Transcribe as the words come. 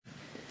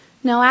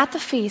Now at the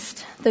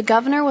feast, the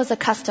governor was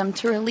accustomed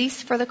to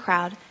release for the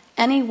crowd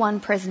any one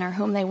prisoner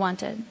whom they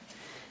wanted.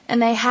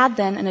 And they had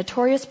then a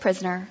notorious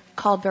prisoner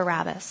called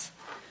Barabbas.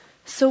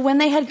 So when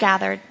they had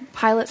gathered,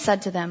 Pilate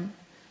said to them,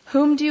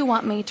 "Whom do you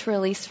want me to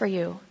release for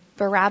you,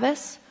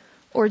 Barabbas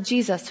or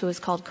Jesus who is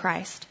called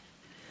Christ?"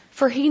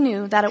 For he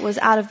knew that it was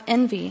out of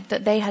envy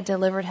that they had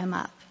delivered him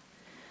up.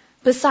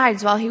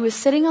 Besides, while he was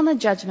sitting on the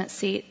judgment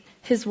seat,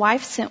 his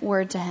wife sent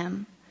word to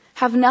him,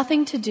 "Have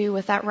nothing to do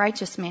with that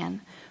righteous man,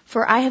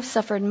 for I have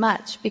suffered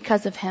much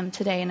because of him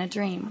today in a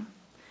dream."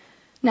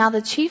 Now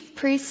the chief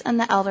priests and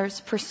the elders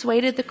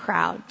persuaded the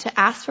crowd to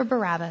ask for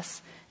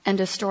Barabbas and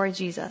destroy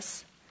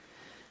Jesus.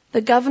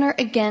 The governor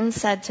again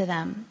said to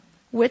them,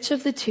 "Which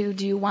of the two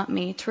do you want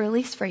me to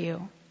release for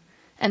you?"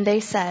 And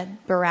they said,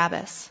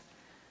 "Barabbas."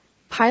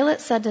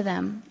 Pilate said to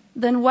them,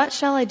 "Then what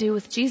shall I do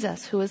with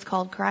Jesus, who is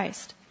called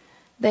Christ?"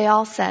 They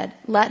all said,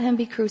 "Let him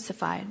be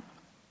crucified."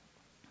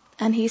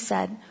 And he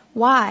said,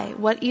 "Why?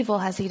 What evil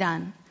has he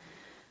done?"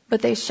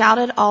 But they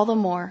shouted all the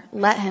more,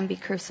 "Let him be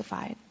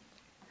crucified."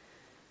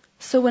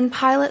 So when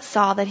Pilate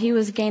saw that he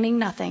was gaining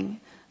nothing,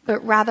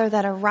 but rather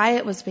that a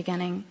riot was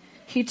beginning,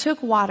 he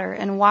took water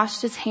and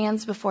washed his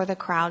hands before the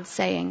crowd,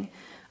 saying,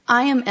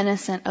 "I am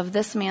innocent of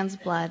this man's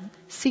blood.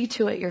 See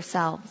to it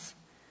yourselves."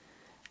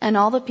 And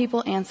all the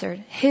people answered,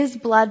 "His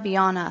blood be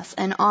on us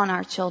and on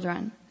our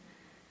children."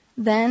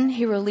 Then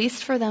he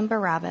released for them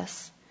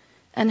Barabbas,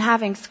 and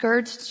having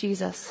scourged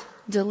Jesus,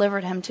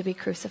 delivered him to be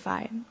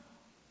crucified.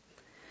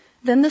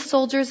 Then the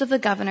soldiers of the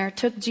governor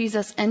took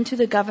Jesus into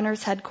the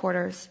governor's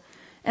headquarters,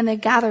 and they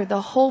gathered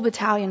the whole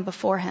battalion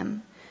before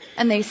him.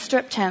 And they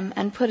stripped him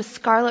and put a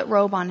scarlet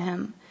robe on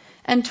him,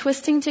 and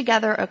twisting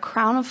together a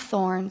crown of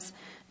thorns,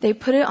 they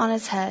put it on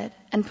his head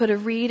and put a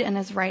reed in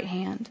his right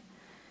hand.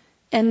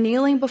 And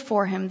kneeling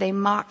before him, they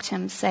mocked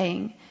him,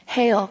 saying,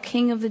 "Hail,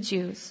 King of the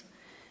Jews!"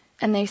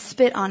 And they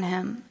spit on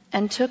him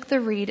and took the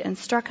reed and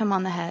struck him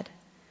on the head.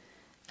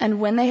 And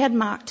when they had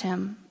mocked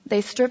him,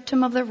 they stripped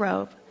him of the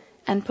robe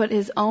and put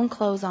his own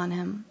clothes on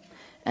him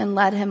and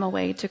led him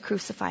away to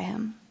crucify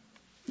him.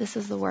 This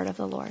is the word of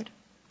the Lord.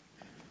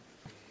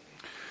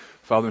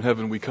 Father in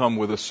heaven, we come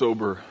with a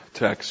sober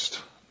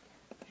text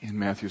in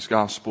Matthew's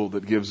gospel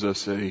that gives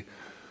us a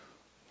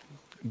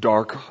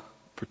dark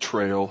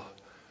portrayal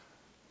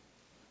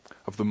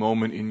of the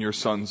moment in your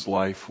son's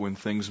life when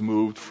things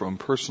moved from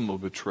personal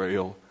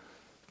betrayal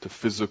to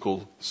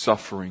physical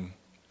suffering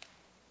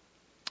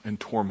and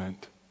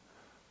torment.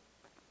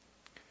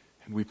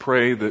 And we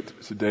pray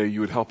that today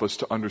you would help us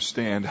to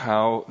understand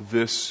how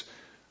this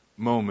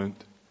moment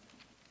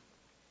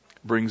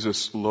brings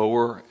us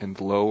lower and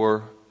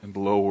lower and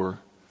lower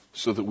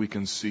so that we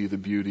can see the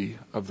beauty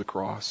of the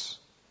cross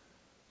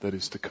that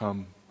is to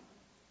come.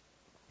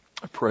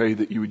 I pray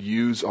that you would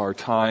use our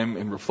time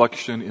and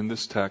reflection in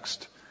this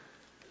text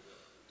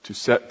to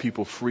set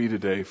people free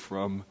today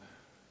from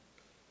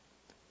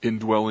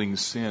indwelling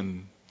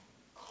sin,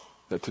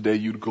 that today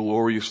you'd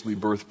gloriously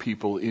birth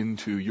people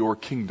into your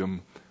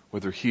kingdom,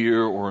 whether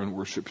here or in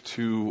worship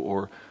 2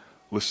 or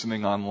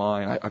listening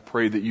online. I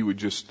pray that you would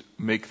just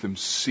make them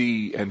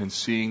see, and in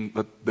seeing,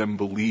 let them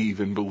believe,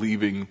 and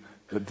believing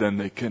that then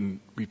they can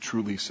be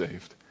truly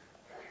saved.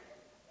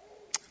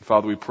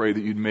 Father, we pray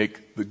that you'd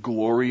make the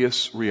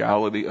glorious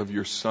reality of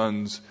your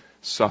son's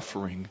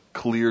suffering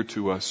clear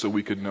to us so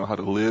we could know how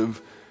to live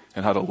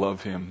and how to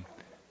love him.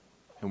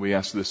 And we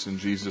ask this in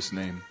Jesus'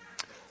 name.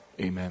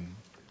 Amen.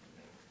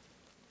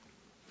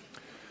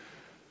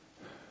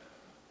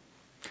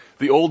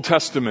 The Old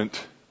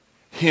Testament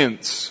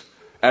hints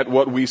at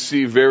what we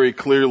see very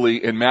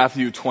clearly in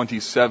Matthew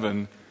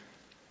 27,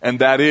 and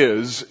that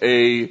is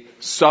a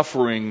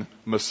suffering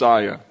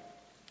Messiah.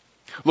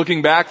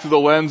 Looking back through the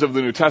lens of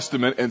the New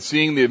Testament and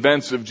seeing the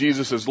events of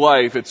Jesus'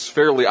 life, it's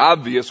fairly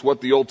obvious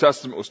what the Old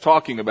Testament was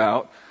talking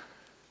about.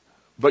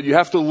 But you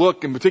have to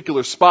look in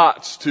particular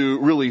spots to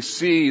really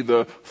see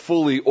the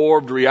fully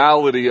orbed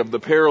reality of the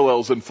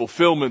parallels and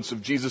fulfillments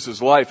of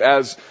Jesus' life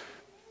as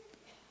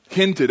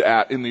hinted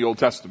at in the Old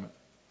Testament.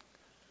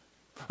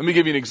 Let me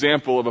give you an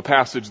example of a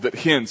passage that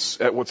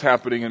hints at what's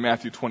happening in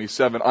Matthew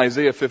 27.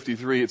 Isaiah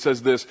 53, it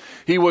says this: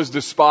 "He was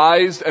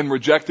despised and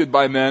rejected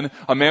by men,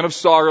 a man of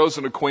sorrows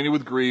and acquainted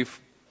with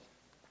grief.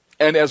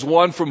 And as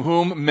one from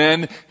whom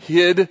men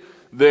hid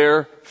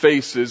their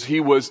faces, he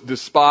was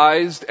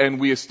despised and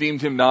we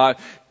esteemed him not.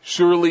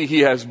 Surely he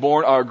has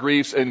borne our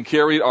griefs and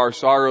carried our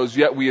sorrows,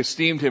 yet we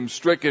esteemed him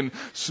stricken,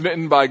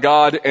 smitten by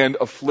God, and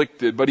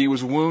afflicted. But he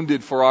was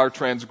wounded for our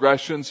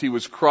transgressions, he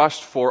was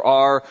crushed for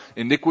our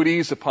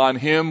iniquities. Upon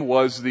him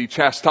was the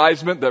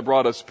chastisement that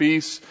brought us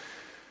peace,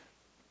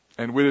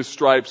 and with his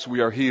stripes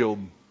we are healed.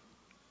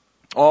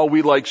 All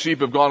we like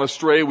sheep have gone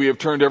astray, we have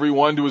turned every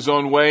one to his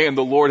own way, and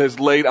the Lord has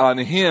laid on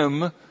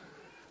him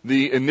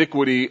the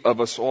iniquity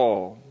of us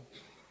all."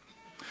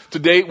 To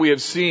date, we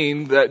have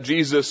seen that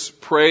Jesus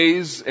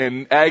prays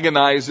and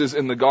agonizes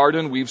in the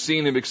garden. We've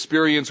seen him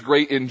experience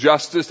great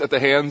injustice at the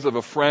hands of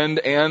a friend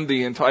and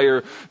the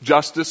entire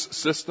justice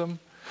system.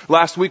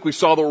 Last week we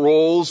saw the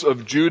roles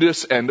of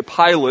Judas and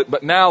Pilate,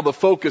 but now the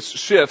focus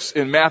shifts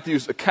in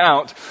Matthew's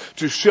account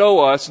to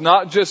show us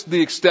not just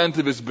the extent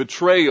of his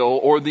betrayal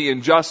or the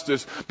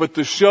injustice, but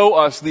to show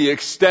us the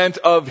extent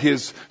of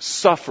his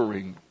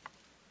suffering.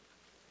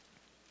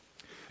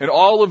 And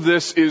all of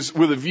this is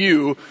with a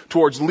view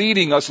towards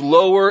leading us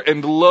lower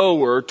and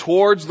lower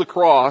towards the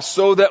cross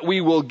so that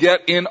we will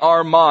get in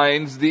our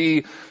minds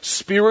the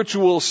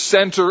spiritual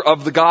center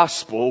of the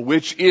gospel,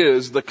 which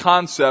is the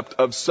concept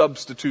of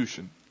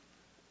substitution.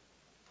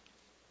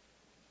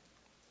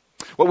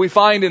 What we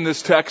find in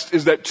this text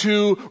is that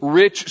two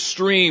rich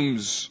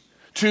streams,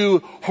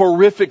 two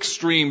horrific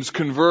streams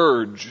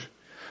converge.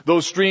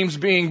 Those streams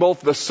being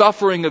both the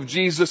suffering of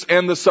Jesus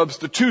and the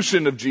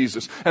substitution of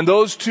Jesus. And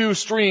those two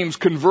streams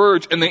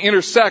converge and they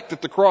intersect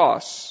at the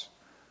cross.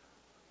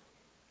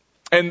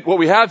 And what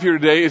we have here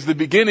today is the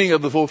beginning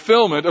of the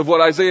fulfillment of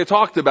what Isaiah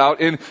talked about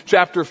in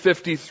chapter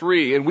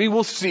 53. And we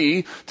will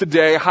see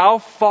today how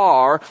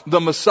far the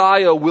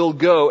Messiah will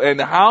go and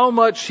how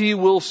much he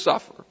will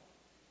suffer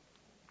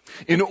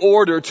in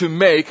order to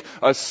make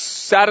a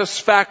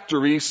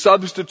satisfactory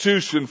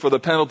substitution for the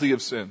penalty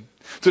of sin.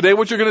 Today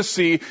what you're going to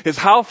see is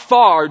how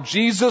far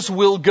Jesus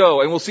will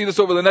go. And we'll see this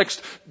over the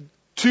next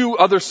 2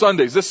 other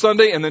Sundays. This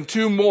Sunday and then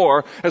 2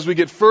 more as we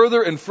get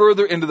further and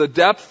further into the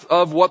depth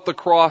of what the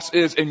cross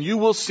is. And you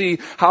will see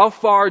how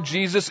far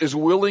Jesus is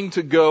willing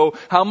to go,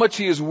 how much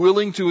he is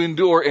willing to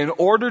endure in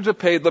order to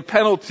pay the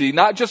penalty,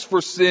 not just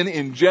for sin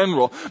in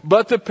general,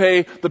 but to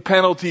pay the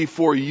penalty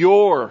for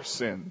your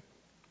sin.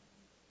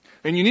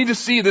 And you need to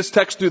see this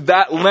text through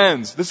that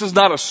lens. This is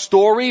not a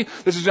story.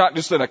 This is not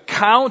just an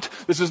account.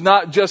 This is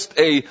not just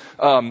a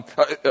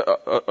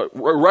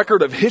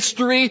record of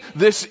history.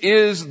 This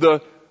is the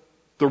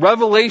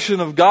revelation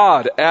of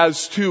God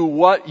as to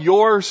what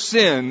your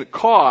sin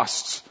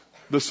costs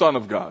the Son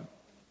of God.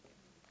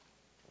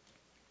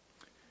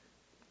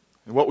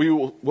 And what we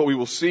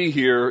will see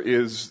here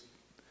is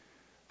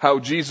how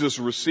Jesus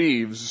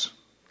receives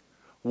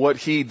what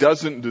he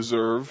doesn't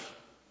deserve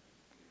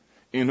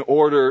in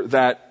order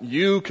that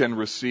you can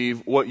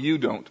receive what you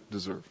don't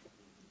deserve.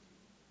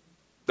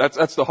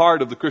 That's the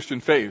heart of the Christian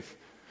faith.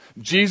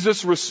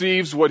 Jesus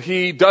receives what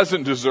he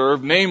doesn't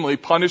deserve, namely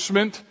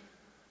punishment,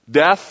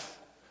 death,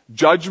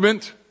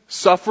 judgment,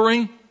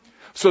 suffering,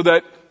 so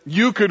that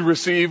you could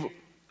receive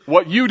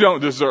what you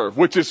don't deserve,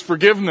 which is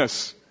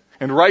forgiveness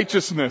and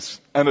righteousness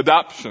and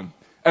adoption.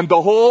 And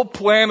the whole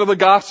plan of the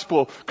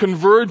gospel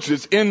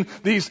converges in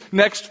these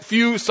next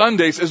few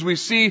Sundays as we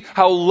see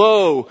how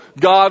low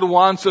God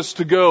wants us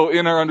to go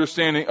in our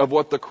understanding of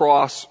what the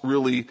cross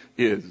really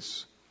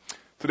is.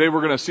 Today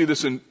we're going to see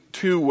this in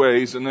 2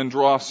 ways and then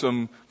draw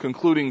some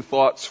concluding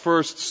thoughts.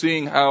 First,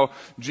 seeing how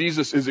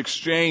Jesus is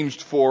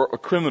exchanged for a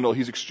criminal.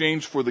 He's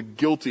exchanged for the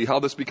guilty, how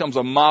this becomes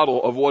a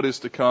model of what is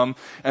to come.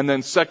 And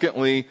then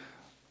secondly,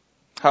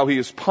 how he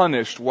is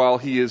punished while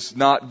he is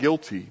not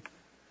guilty.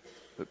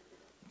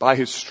 By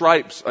his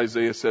stripes,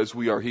 Isaiah says,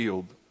 we are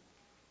healed.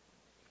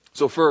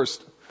 So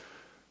first,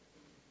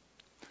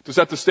 to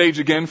set the stage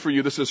again for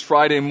you, this is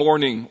Friday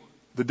morning,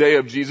 the day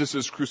of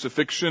Jesus'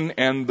 crucifixion,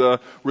 and the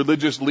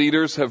religious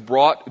leaders have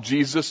brought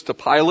Jesus to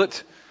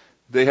Pilate.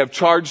 They have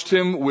charged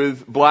him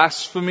with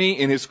blasphemy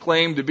in his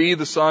claim to be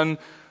the Son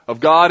of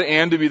God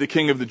and to be the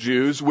King of the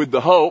Jews, with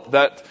the hope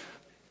that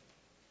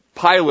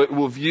Pilate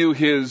will view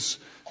his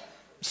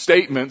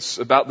statements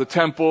about the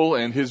temple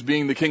and his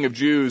being the King of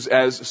Jews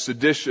as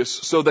seditious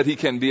so that he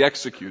can be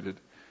executed.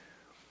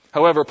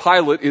 However,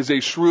 Pilate is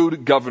a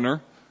shrewd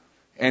governor,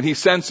 and he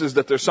senses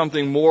that there's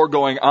something more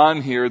going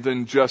on here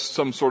than just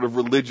some sort of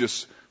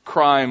religious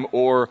crime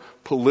or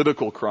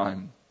political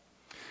crime.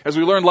 As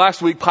we learned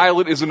last week,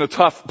 Pilate is in a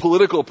tough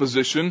political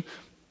position.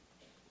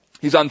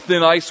 He's on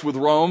thin ice with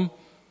Rome.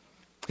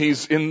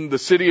 He's in the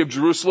city of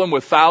Jerusalem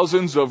with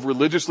thousands of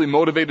religiously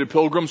motivated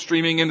pilgrims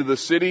streaming into the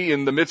city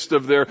in the midst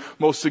of their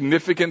most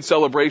significant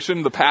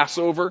celebration, the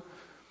Passover.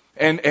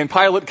 And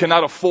Pilate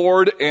cannot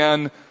afford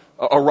a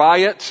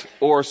riot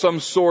or some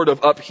sort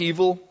of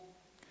upheaval.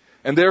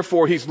 And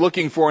therefore he's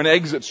looking for an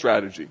exit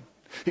strategy.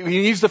 He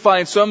needs to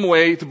find some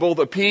way to both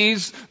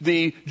appease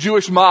the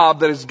Jewish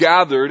mob that is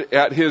gathered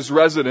at his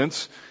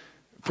residence,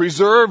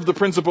 preserve the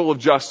principle of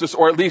justice,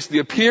 or at least the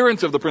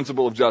appearance of the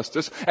principle of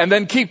justice, and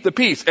then keep the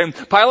peace. And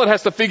Pilate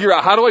has to figure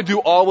out, how do I do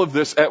all of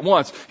this at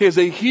once? He has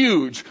a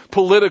huge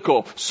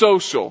political,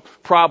 social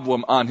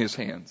problem on his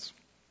hands.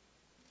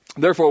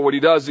 Therefore, what he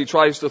does, he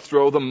tries to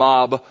throw the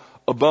mob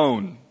a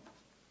bone.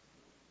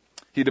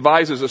 He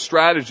devises a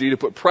strategy to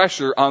put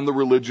pressure on the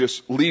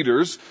religious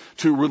leaders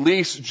to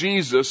release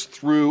Jesus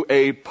through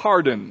a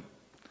pardon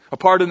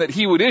that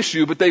he would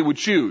issue, but they would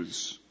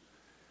choose.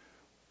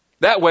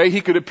 That way he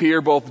could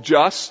appear both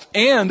just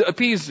and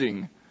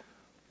appeasing.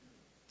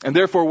 And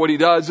therefore what he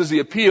does is he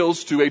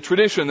appeals to a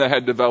tradition that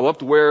had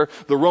developed where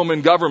the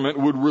Roman government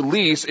would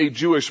release a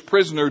Jewish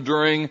prisoner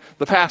during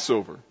the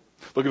Passover.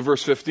 Look at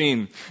verse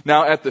 15.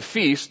 Now at the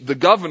feast, the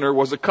governor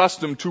was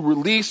accustomed to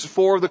release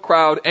for the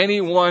crowd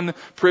any one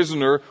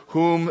prisoner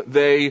whom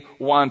they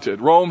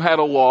wanted. Rome had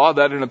a law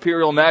that an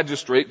imperial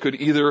magistrate could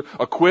either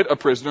acquit a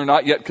prisoner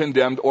not yet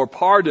condemned or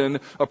pardon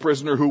a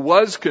prisoner who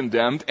was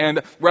condemned.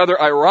 And rather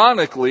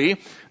ironically,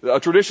 a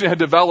tradition had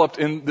developed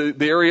in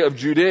the area of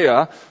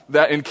Judea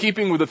that in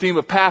keeping with the theme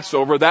of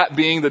Passover, that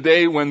being the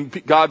day when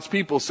God's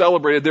people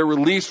celebrated their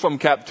release from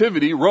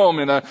captivity, Rome,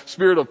 in a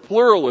spirit of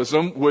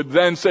pluralism, would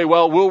then say,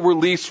 well, we'll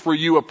release for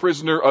you a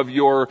prisoner of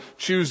your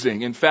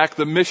choosing. In fact,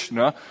 the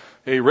Mishnah,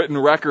 a written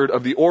record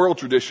of the oral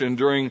tradition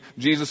during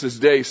Jesus'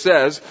 day,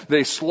 says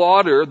they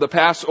slaughter the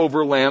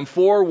Passover lamb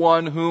for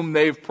one whom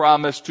they've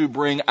promised to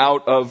bring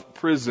out of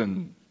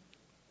prison.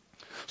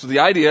 So the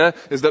idea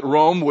is that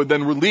Rome would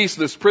then release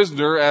this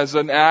prisoner as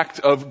an act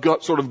of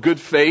sort of good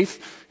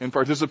faith in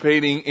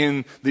participating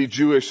in the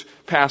Jewish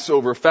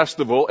Passover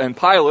festival. And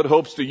Pilate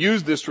hopes to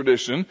use this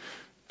tradition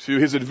to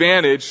his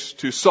advantage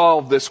to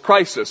solve this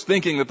crisis,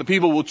 thinking that the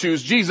people will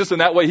choose Jesus and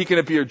that way he can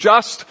appear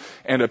just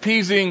and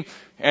appeasing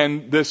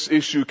and this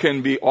issue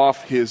can be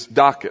off his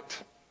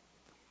docket.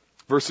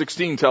 Verse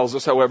 16 tells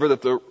us, however,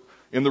 that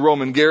in the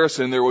Roman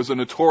garrison there was a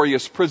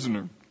notorious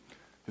prisoner.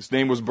 His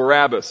name was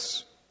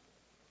Barabbas.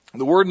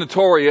 The word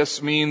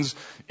notorious means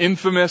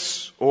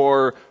infamous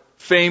or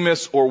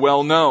famous or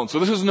well-known.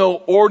 So this is no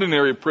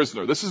ordinary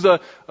prisoner. This is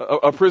a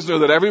prisoner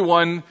that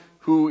everyone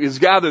who is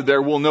gathered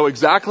there will know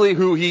exactly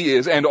who he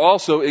is and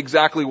also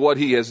exactly what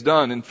he has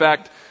done. In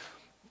fact,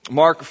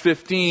 Mark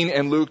 15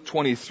 and Luke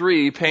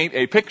 23 paint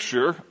a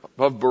picture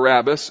of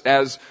Barabbas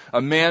as a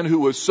man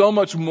who was so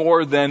much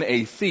more than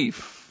a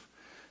thief.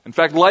 In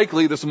fact,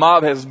 likely this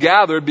mob has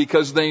gathered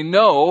because they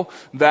know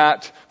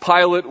that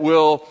Pilate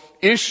will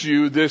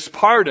issue this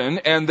pardon,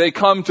 and they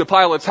come to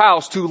Pilate's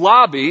house to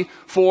lobby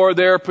for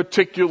their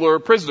particular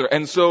prisoner.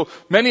 And so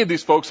many of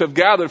these folks have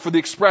gathered for the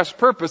express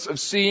purpose of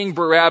seeing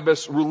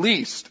Barabbas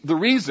released. The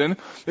reason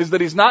is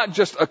that he's not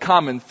just a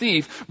common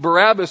thief.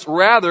 Barabbas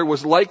rather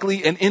was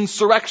likely an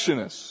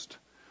insurrectionist.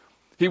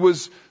 He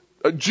was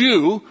a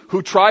Jew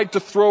who tried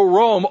to throw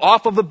Rome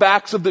off of the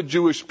backs of the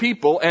Jewish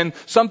people, and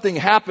something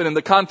happened in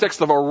the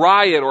context of a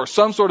riot or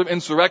some sort of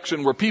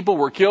insurrection where people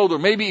were killed, or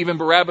maybe even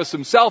Barabbas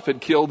himself had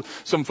killed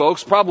some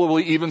folks,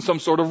 probably even some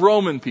sort of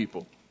Roman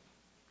people,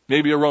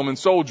 maybe a Roman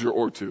soldier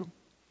or two.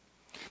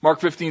 Mark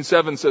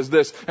 15:7 says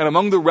this, and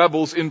among the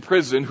rebels in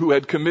prison who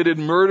had committed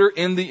murder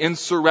in the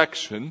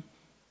insurrection,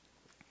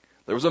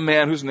 there was a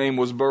man whose name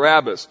was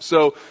Barabbas.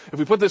 So if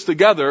we put this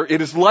together,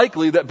 it is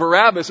likely that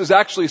Barabbas is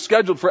actually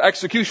scheduled for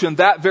execution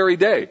that very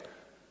day.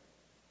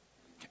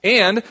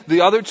 And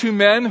the other two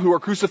men who are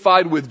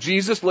crucified with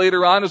Jesus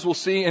later on, as we'll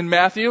see in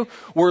Matthew,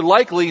 were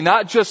likely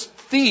not just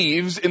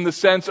thieves in the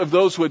sense of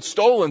those who had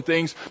stolen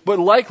things, but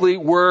likely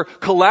were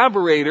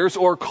collaborators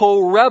or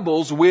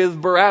co-rebels with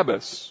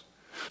Barabbas.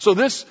 So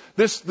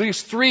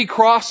these three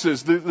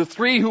crosses, the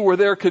three who were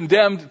there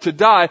condemned to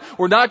die,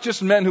 were not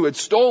just men who had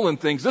stolen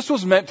things. This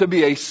was meant to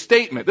be a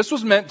statement. This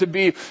was meant to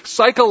be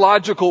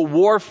psychological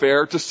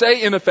warfare to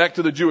say, in effect,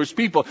 to the Jewish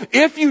people,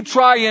 if you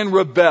try and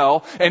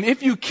rebel, and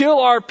if you kill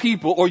our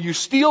people, or you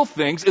steal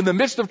things in the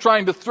midst of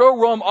trying to throw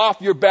Rome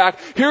off your back,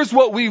 here's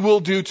what we will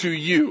do to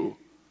you.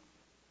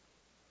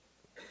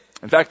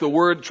 In fact, the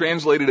word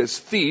translated as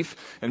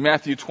thief in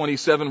Matthew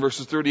 27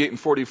 verses 38 and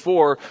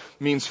 44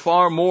 means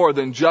far more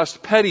than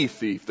just petty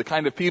thief, the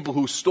kind of people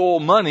who stole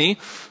money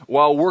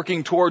while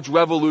working towards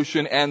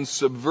revolution and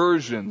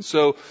subversion.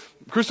 So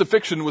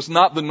crucifixion was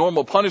not the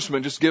normal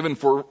punishment just given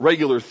for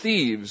regular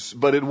thieves,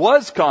 but it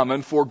was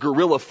common for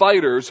guerrilla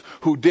fighters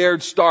who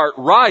dared start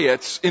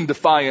riots in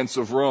defiance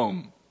of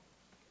Rome.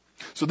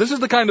 So this is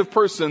the kind of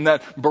person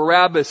that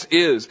Barabbas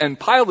is, and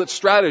Pilate's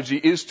strategy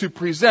is to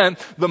present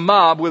the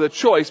mob with a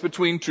choice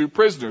between two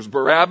prisoners,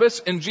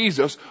 Barabbas and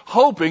Jesus,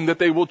 hoping that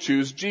they will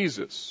choose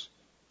Jesus.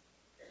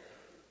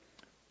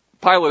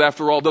 Pilate,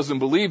 after all, doesn't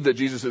believe that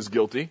Jesus is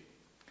guilty.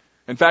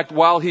 In fact,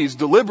 while he's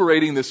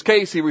deliberating this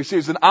case, he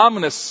receives an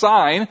ominous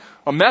sign,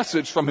 a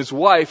message from his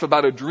wife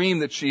about a dream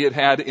that she had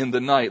had in the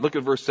night. Look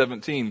at verse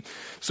 17.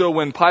 So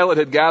when they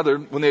had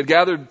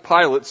gathered,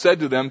 Pilate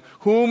said to them,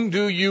 whom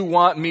do you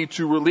want me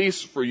to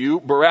release for you,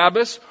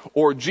 Barabbas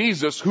or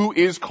Jesus, who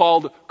is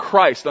called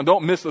Christ? Now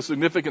don't miss the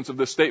significance of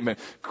this statement.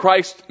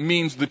 Christ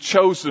means the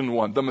chosen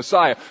one, the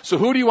Messiah. So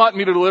who do you want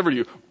me to deliver to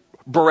you?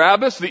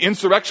 Barabbas, the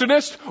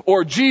insurrectionist,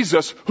 or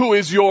Jesus, who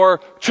is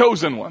your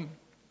chosen one?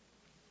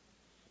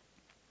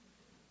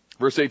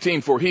 Verse 18,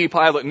 for he,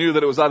 Pilate, knew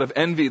that it was out of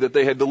envy that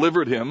they had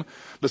delivered him.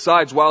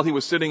 Besides, while he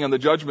was sitting on the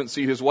judgment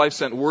seat, his wife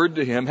sent word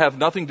to him, have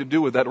nothing to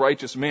do with that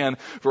righteous man,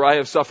 for I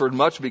have suffered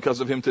much because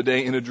of him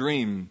today in a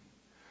dream.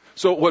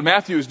 So what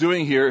Matthew is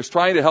doing here is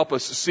trying to help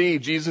us see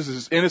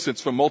Jesus'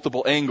 innocence from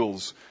multiple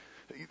angles.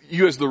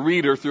 You as the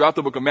reader throughout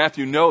the book of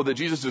Matthew know that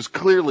Jesus is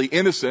clearly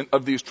innocent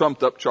of these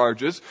trumped up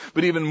charges.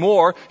 But even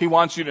more, he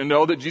wants you to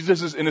know that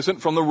Jesus is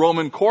innocent from the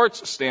Roman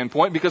court's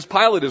standpoint because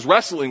Pilate is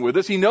wrestling with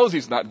this. He knows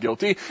he's not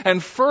guilty.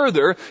 And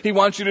further, he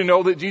wants you to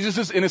know that Jesus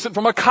is innocent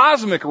from a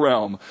cosmic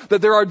realm.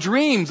 That there are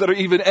dreams that are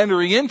even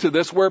entering into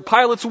this where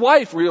Pilate's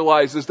wife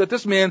realizes that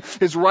this man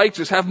is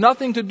righteous, have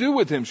nothing to do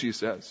with him, she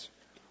says.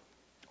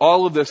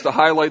 All of this to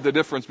highlight the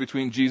difference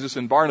between Jesus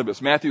and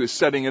Barnabas. Matthew is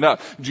setting it up.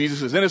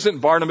 Jesus is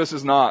innocent, Barnabas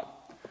is not.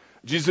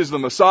 Jesus is the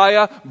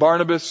Messiah,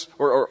 Barnabas,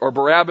 or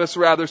Barabbas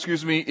rather,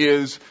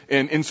 is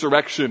an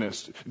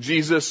insurrectionist.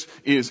 Jesus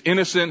is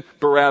innocent,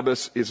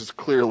 Barabbas is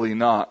clearly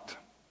not.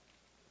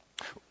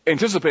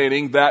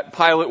 Anticipating that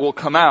Pilate will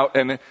come out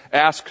and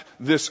ask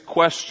this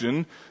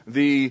question,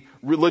 the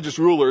religious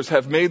rulers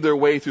have made their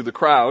way through the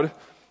crowd,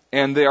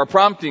 and they are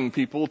prompting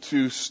people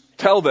to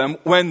tell them,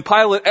 when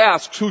Pilate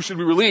asks, who should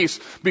we release,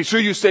 be sure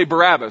you say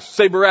Barabbas,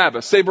 say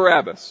Barabbas, say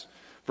Barabbas.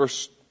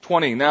 Verse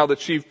 20, now the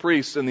chief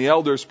priests and the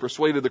elders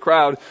persuaded the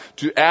crowd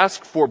to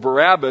ask for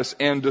Barabbas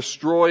and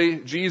destroy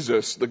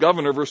Jesus. The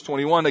governor, verse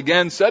 21,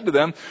 again said to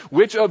them,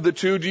 which of the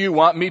two do you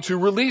want me to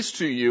release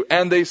to you?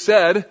 And they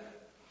said,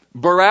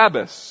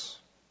 Barabbas.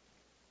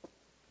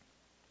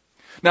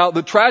 Now,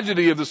 the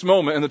tragedy of this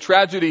moment and the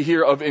tragedy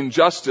here of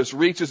injustice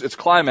reaches its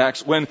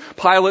climax when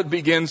Pilate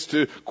begins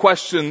to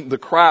question the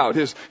crowd.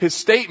 His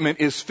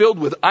statement is filled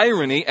with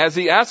irony as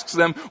he asks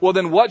them, well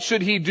then what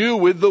should he do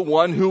with the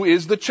one who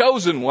is the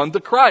chosen one, the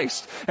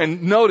Christ?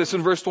 And notice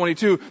in verse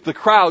 22, the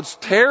crowd's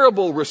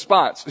terrible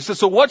response. He says,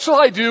 so what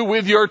shall I do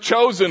with your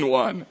chosen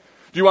one?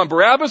 Do you want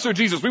Barabbas or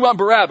Jesus? We want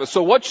Barabbas.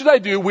 So what should I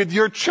do with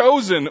your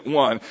chosen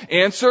one?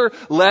 Answer,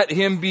 let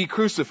him be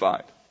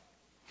crucified.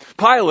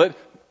 Pilate,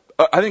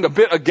 I think a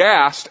bit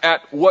aghast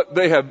at what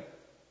they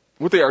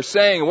are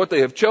saying and what they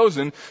have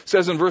chosen,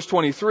 says in verse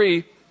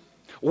 23,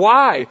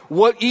 why?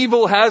 What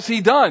evil has he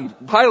done?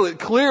 Pilate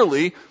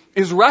clearly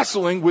is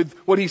wrestling with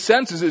what he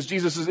senses is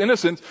Jesus'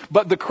 innocence,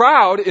 but the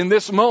crowd in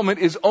this moment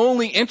is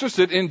only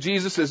interested in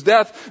Jesus'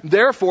 death.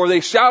 Therefore they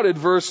shouted,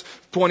 verse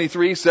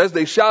 23 says,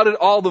 they shouted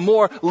all the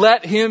more,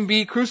 let him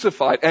be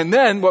crucified. And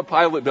then what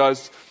Pilate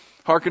does,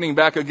 hearkening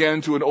back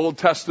again to an Old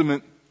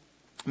Testament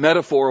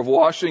metaphor of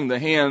washing the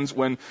hands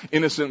when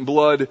innocent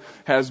blood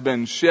has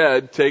been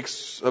shed,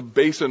 takes a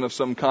basin of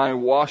some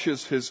kind,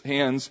 washes his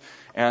hands,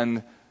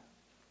 and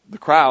the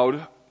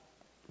crowd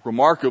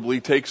remarkably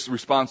takes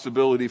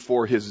responsibility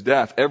for his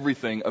death.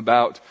 Everything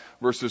about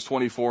verses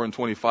 24 and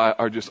 25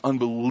 are just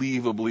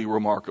unbelievably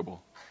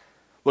remarkable.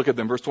 Look at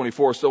them, verse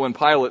 24. So when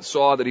Pilate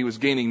saw that he was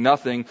gaining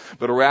nothing,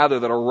 but rather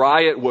that a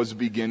riot was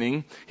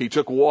beginning, he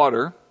took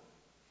water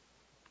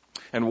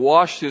and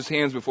washed his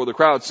hands before the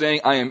crowd,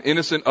 saying, I am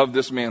innocent of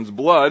this man's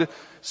blood.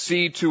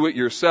 See to it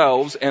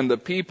yourselves. And the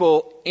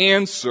people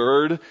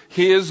answered,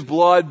 his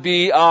blood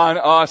be on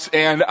us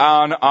and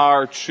on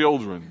our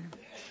children.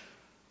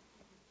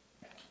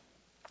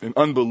 An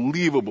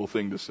unbelievable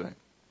thing to say.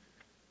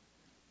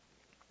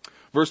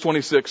 Verse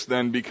 26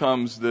 then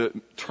becomes the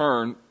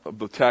turn of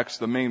the text,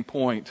 the main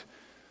point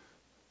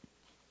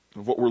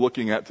of what we're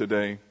looking at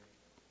today.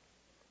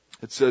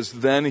 It says,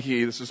 then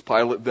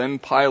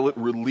Pilate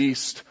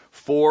released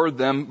for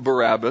them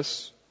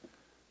Barabbas,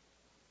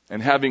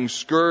 and having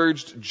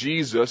scourged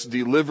Jesus,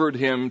 delivered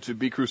him to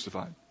be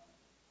crucified.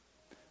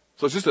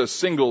 So it's just a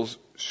single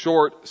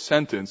short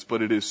sentence,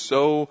 but it is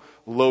so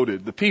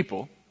loaded. The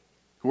people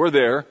who are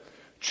there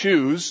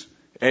choose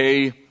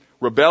a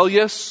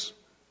rebellious,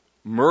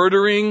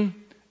 murdering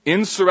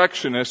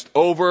insurrectionist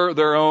over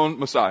their own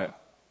Messiah.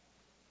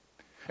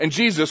 And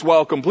Jesus,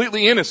 while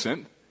completely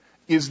innocent,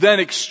 is then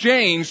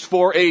exchanged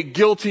for a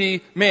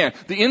guilty man.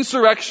 The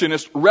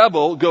insurrectionist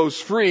rebel goes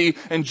free,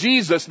 and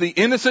Jesus, the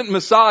innocent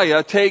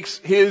Messiah, takes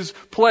his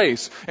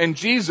place. And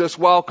Jesus,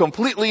 while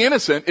completely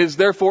innocent, is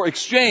therefore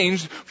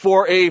exchanged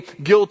for a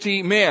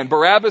guilty man.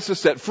 Barabbas is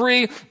set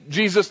free.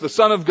 Jesus, the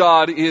Son of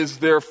God, is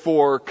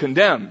therefore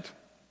condemned.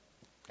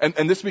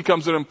 And this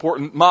becomes an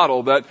important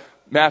model that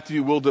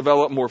Matthew will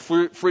develop more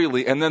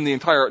freely, and then the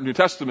entire New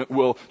Testament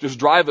will just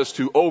drive us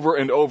to over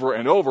and over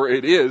and over.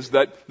 It is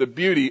that the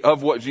beauty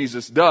of what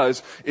Jesus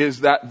does is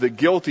that the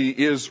guilty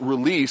is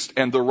released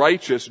and the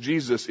righteous,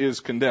 Jesus, is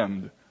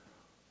condemned.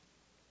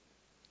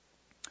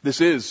 This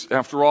is,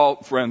 after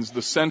all, friends,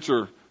 the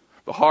center,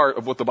 the heart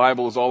of what the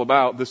Bible is all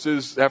about. This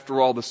is, after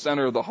all, the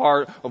center of the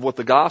heart of what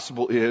the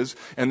gospel is,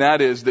 and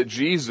that is that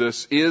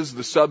Jesus is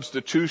the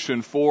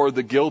substitution for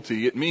the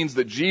guilty. It means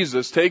that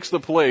Jesus takes the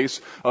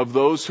place of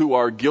those who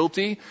are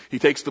guilty. He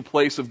takes the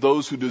place of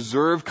those who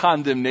deserve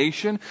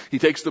condemnation. He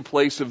takes the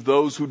place of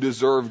those who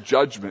deserve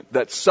judgment.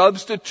 That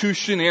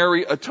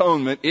substitutionary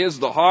atonement is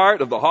the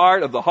heart of the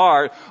heart of the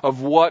heart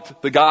of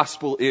what the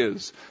gospel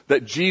is.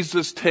 That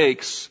Jesus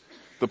takes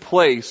the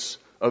place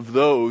of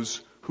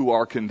those who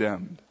are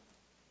condemned.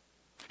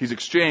 He's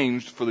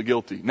exchanged for the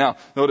guilty. Now,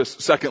 notice,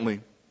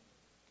 secondly,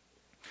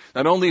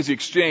 not only is he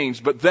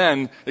exchanged, but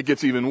then it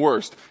gets even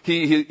worse.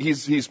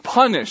 He's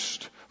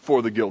punished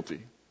for the guilty.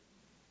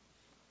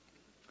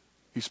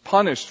 He's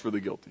punished for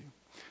the guilty.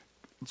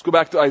 Let's go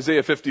back to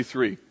Isaiah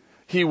 53.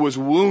 He was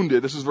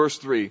wounded. This is verse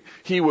 3.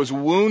 He was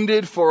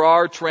wounded for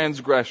our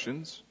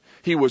transgressions.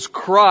 He was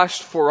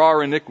crushed for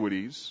our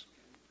iniquities.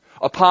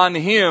 Upon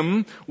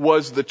him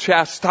was the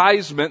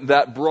chastisement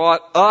that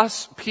brought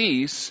us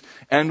peace,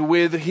 and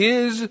with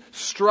his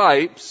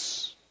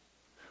stripes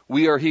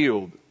we are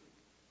healed.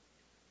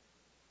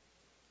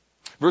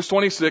 Verse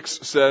 26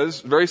 says,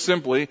 very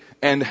simply,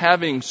 and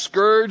having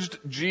scourged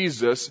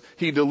Jesus,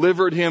 he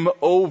delivered him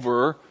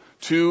over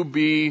to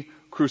be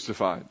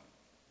crucified.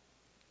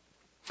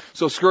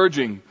 So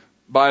scourging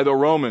by the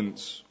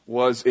Romans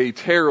was a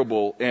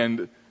terrible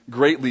and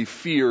greatly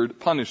feared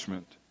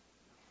punishment.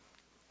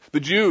 The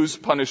Jews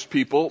punished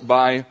people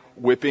by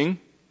whipping,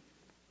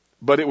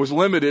 but it was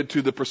limited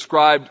to the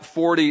prescribed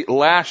 40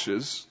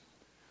 lashes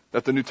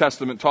that the New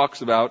Testament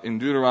talks about in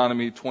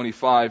Deuteronomy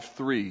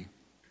 25:3.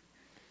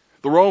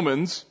 The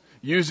Romans,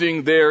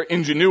 using their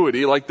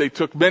ingenuity, like they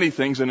took many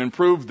things and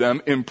improved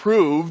them,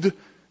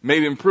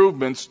 made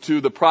improvements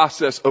to the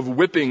process of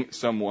whipping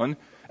someone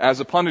as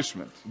a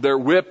punishment. Their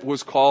whip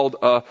was called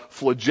a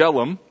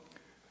flagellum.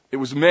 It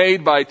was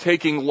made by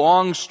taking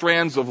long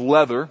strands of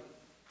leather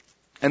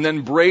and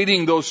then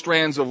braiding those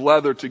strands of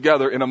leather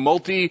together in a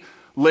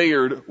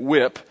multi-layered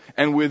whip.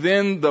 And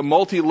within the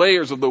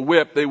multi-layers of the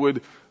whip, they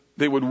would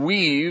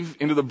weave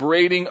into the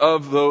braiding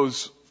of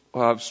those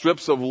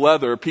strips of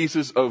leather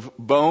pieces of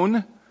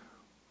bone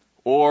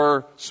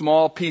or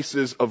small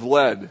pieces of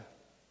lead.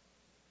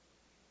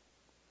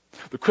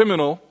 The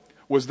criminal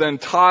was then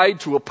tied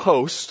to a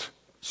post,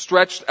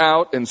 stretched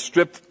out and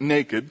stripped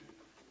naked.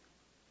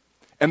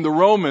 And the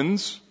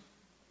Romans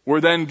were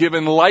then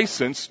given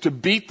license to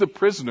beat the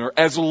prisoner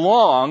as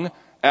long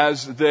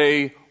as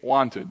they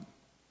wanted.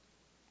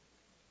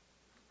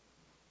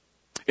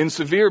 In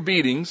severe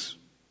beatings,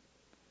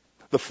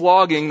 the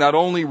flogging not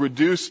only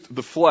reduced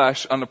the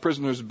flesh on the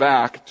prisoner's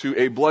back to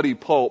a bloody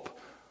pulp,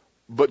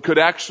 but could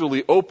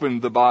actually open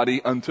the body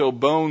until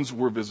bones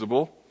were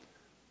visible,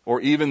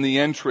 or even the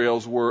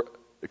entrails were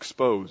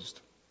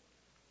exposed.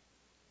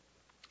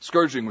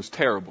 Scourging was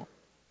terrible.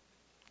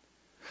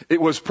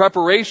 It was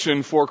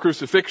preparation for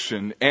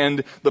crucifixion,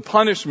 and the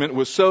punishment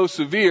was so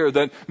severe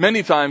that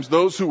many times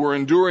those who were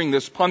enduring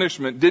this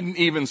punishment didn't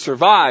even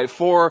survive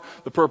for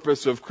the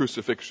purpose of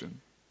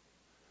crucifixion.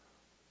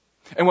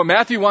 And what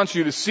Matthew wants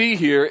you to see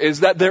here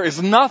is that there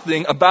is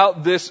nothing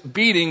about this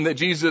beating that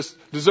Jesus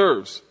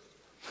deserves.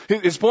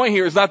 His point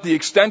here is not the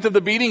extent of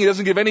the beating. He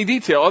doesn't give any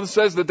detail. It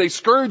says that they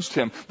scourged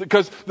him,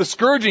 because the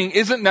scourging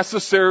isn't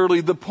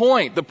necessarily the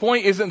point. The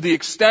point isn't the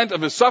extent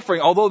of his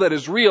suffering, although that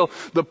is real.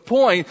 The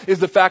point is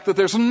the fact that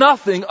there's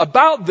nothing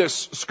about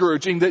this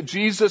scourging that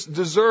Jesus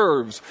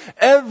deserves.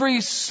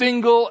 Every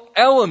single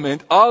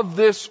element of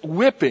this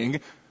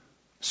whipping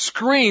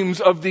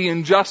screams of the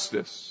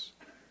injustice.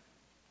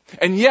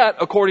 And yet,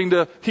 according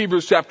to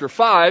Hebrews chapter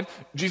 5,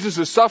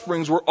 Jesus'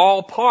 sufferings were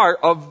all part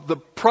of the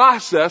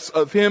process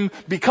of him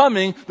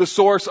becoming the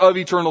source of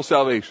eternal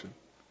salvation.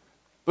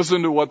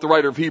 Listen to what the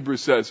writer of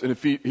Hebrews says in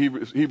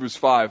Hebrews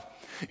 5.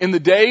 In the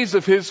days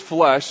of his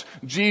flesh,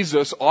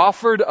 Jesus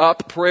offered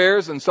up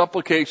prayers and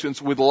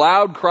supplications with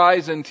loud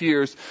cries and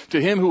tears to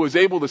him who was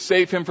able to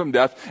save him from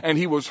death, and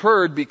he was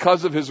heard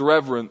because of his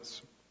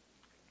reverence.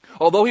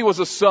 Although he was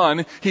a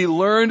son, he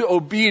learned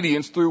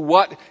obedience through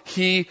what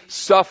he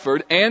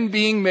suffered, and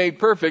being made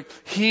perfect,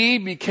 he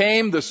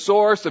became the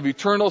source of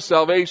eternal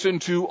salvation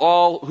to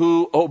all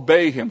who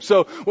obey him.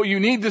 So what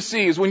you need to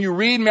see is when you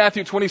read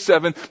Matthew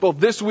 27, both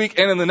this week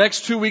and in the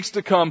next 2 weeks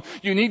to come,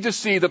 you need to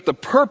see that the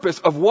purpose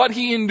of what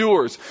he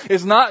endures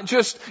is not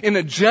just in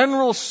a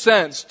general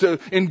sense to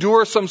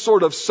endure some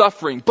sort of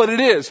suffering, but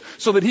it is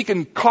so that he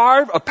can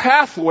carve a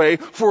pathway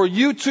for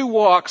you to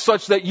walk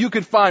such that you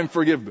can find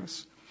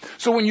forgiveness.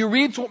 So when you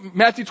read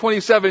Matthew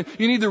 27,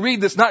 you need to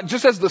read this not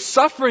just as the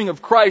suffering of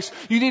Christ,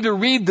 you need to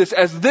read this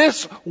as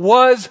this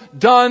was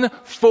done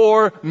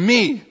for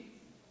me.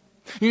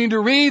 You need to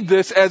read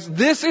this as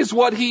this is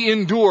what he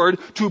endured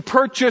to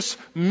purchase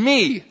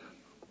me,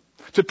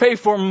 to pay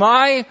for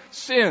my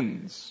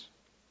sins.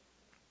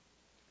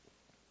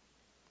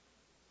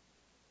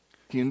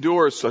 He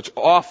endures such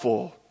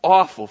awful,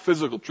 awful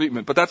physical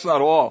treatment, but that's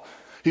not all.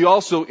 He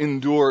also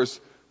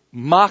endures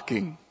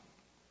mocking.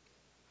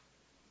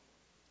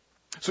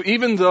 So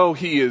even though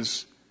he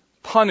is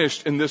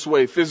punished in this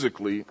way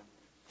physically,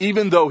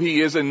 even though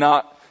he is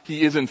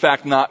in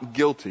fact not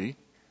guilty,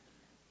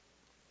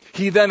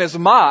 he then is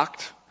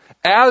mocked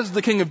as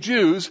the King of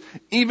Jews,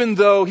 even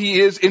though he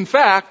is in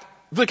fact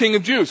the King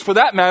of Jews. For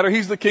that matter,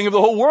 he's the King of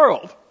the whole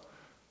world.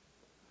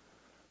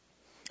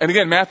 And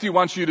again, Matthew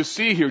wants you to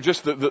see here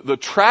just the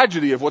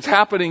tragedy of what's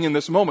happening in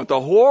this moment, the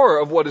horror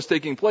of what is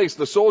taking place.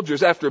 The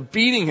soldiers, after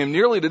beating him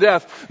nearly to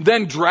death,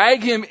 then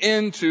drag him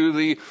into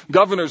the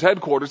governor's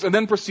headquarters and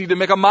then proceed to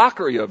make a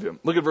mockery of him.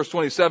 Look at verse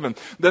 27.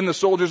 Then the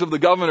soldiers of the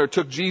governor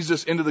took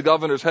Jesus into the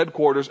governor's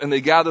headquarters, and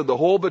they gathered the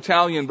whole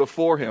battalion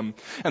before him.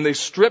 And they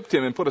stripped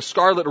him and put a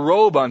scarlet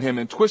robe on him,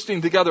 and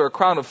twisting together a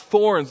crown of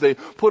thorns, they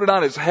put it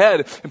on his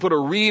head and put a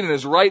reed in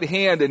his right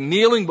hand, and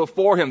kneeling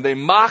before him, they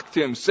mocked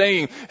him,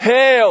 saying,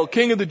 "Hail,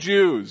 King of the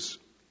Jews!"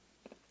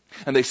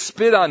 And they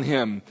spit on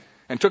him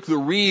and took the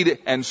reed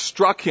and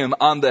struck him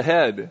on the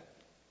head.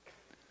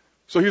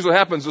 So here's what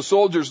happens. The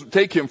soldiers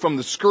take him from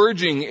the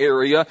scourging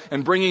area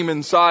and bring him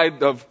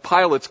inside of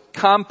Pilate's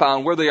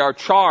compound, where they are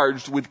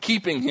charged with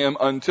keeping him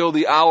until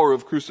the hour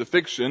of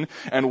crucifixion.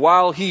 And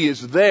while he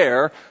is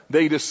there,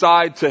 they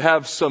decide to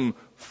have some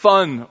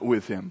fun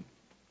with him.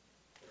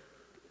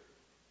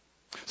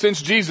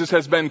 Since Jesus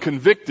has been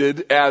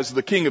convicted as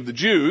the King of the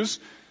Jews,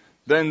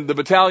 then the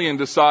battalion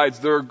decides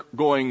they're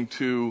going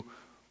to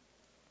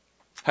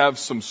have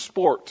some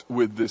sport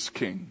with this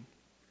king.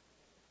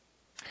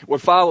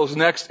 What follows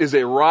next is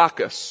a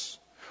raucous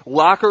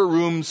locker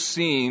room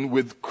scene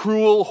with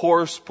cruel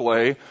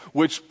horseplay,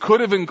 which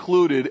could have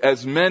included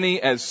as many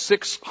as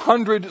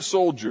 600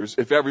 soldiers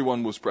if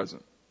everyone was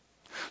present.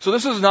 So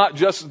this is not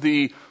just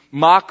the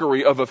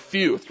mockery of a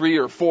few, 3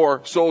 or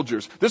 4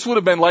 soldiers. This would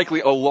have been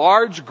likely a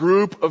large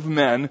group of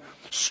men,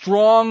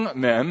 strong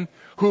men,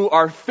 who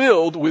are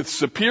filled with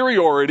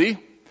superiority,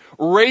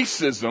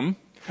 racism,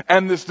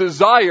 and this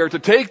desire to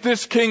take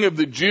this King of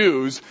the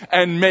Jews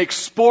and make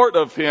sport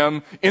of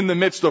him in the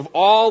midst of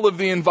all of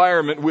the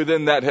environment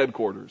within that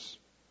headquarters.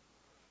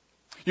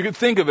 You could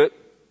think of it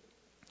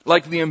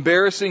like the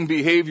embarrassing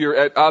behavior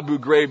at Abu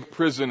Ghraib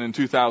prison in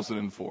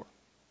 2004.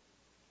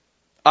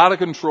 Out of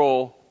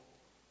control,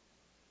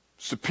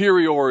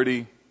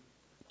 superiority,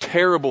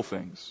 terrible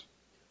things.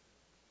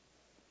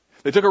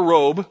 They took a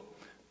robe,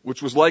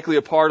 which was likely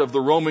a part of the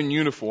Roman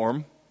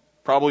uniform,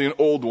 probably an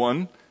old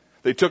one.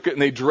 They took it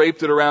and they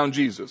draped it around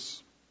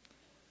Jesus.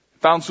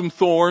 Found some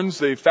thorns.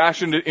 They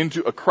fashioned it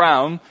into a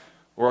crown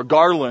or a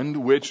garland,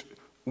 which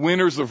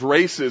winners of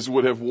races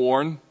would have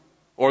worn,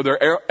 or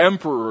their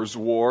emperors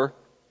wore.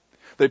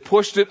 They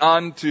pushed it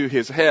onto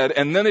his head,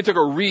 and then they took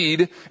a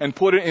reed and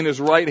put it in his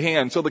right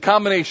hand. So the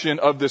combination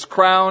of this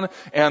crown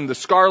and the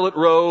scarlet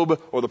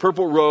robe or the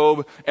purple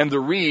robe and the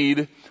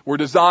reed were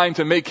designed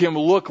to make him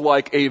look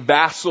like a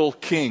vassal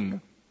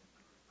king.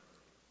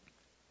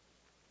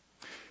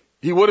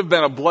 He would have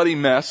been a bloody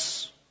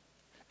mess,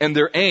 and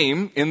their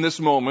aim in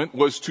this moment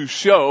was to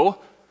show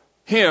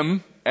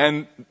him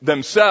and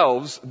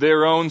themselves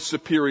their own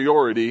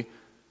superiority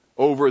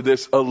over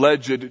this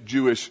alleged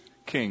Jewish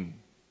king.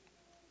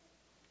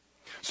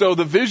 So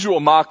the visual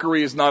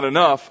mockery is not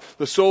enough.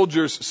 The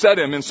soldiers set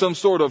him in some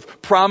sort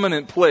of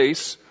prominent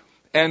place,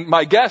 and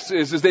my guess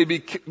is they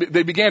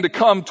began to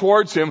come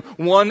towards him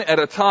one at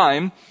a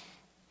time,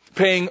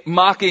 paying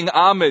mocking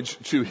homage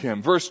to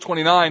him. Verse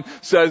 29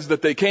 says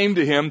that they came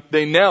to him,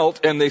 they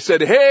knelt, and they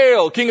said,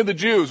 "Hail, King of the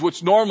Jews,"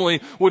 which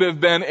normally would have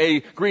been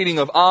a greeting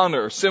of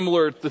honor,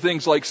 similar to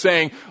things like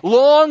saying,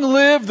 "Long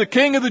live the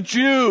King of the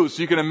Jews."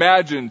 You can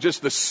imagine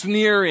just the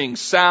sneering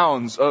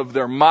sounds of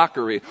their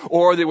mockery.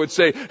 Or they would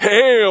say,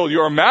 "Hail,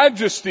 your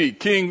majesty,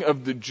 King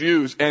of the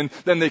Jews." And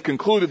then they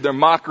concluded their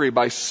mockery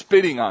by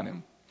spitting on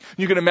him.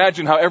 You can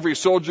imagine how every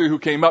soldier who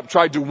came up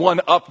tried to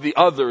one-up the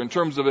other in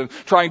terms of him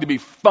trying to be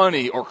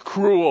funny or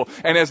cruel.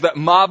 And as that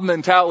mob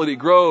mentality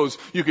grows,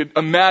 you could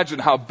imagine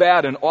how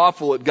bad and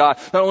awful it got.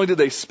 Not only did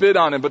they spit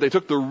on him, but they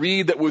took the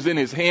reed that was in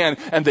his hand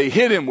and they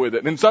hit him with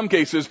it. In some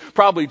cases,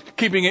 probably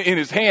keeping it in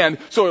his hand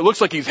so it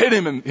looks like he's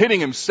hitting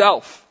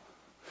himself.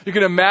 You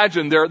can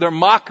imagine their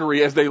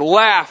mockery as they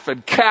laugh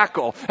and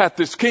cackle at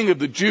this King of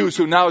the Jews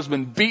who now has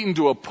been beaten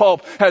to a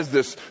pulp, has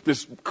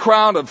this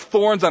crown of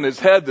thorns on his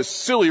head, this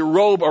silly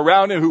robe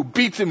around him, who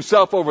beats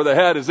himself over the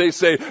head as they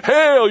say,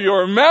 "Hail,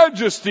 your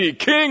majesty,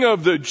 King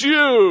of the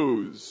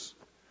Jews."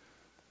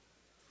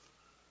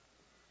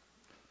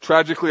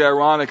 Tragically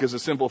ironic is the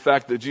simple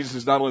fact that Jesus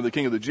is not only the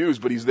King of the Jews,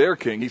 but he's their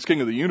king. He's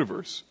King of the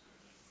universe.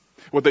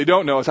 What they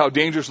don't know is how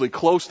dangerously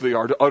close they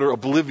are to utter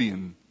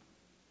oblivion.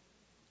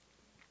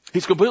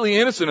 He's completely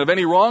innocent of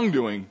any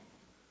wrongdoing.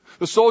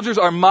 The soldiers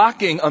are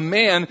mocking a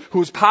man who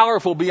is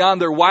powerful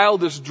beyond their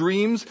wildest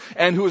dreams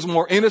and who is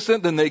more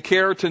innocent than they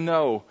care to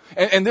know.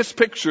 And this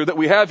picture that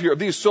we have here of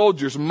these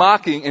soldiers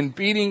mocking and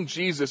beating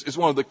Jesus is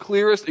one of the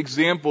clearest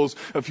examples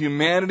of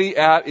humanity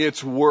at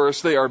its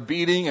worst. They are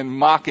beating and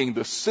mocking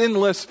the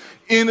sinless,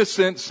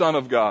 innocent Son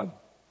of God.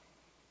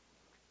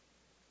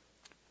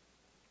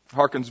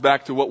 Harkens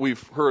back to what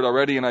we've heard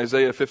already in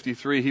Isaiah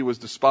 53. He was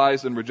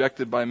despised and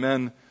rejected by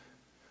men,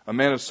 a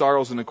man of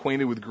sorrows and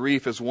acquainted with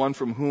grief, as one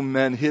from whom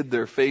men hid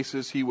their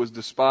faces. He was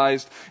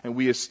despised, and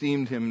we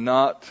esteemed him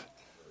not.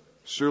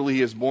 Surely he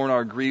has borne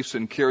our griefs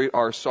and carried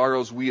our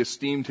sorrows. We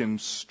esteemed him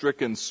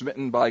stricken,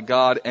 smitten by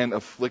God, and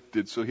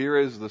afflicted. So here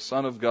is the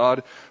Son of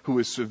God who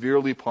is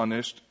severely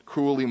punished,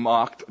 cruelly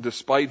mocked,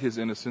 despite his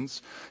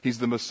innocence. He's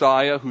the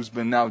Messiah who's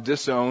been now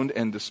disowned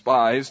and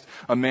despised,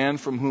 a man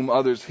from whom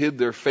others hid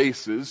their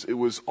faces. It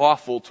was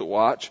awful to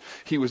watch.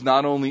 He was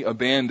not only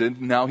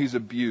abandoned, now he's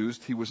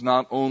abused. He was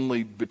not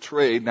only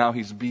betrayed, now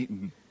he's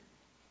beaten.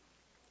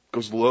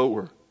 Goes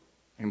lower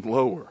and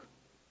lower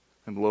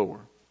and lower.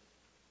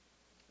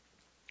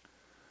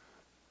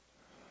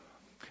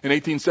 In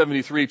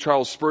 1873,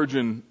 Charles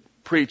Spurgeon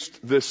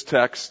preached this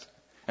text,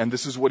 and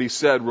this is what he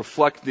said,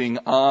 reflecting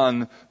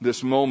on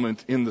this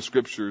moment in the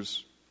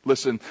Scriptures.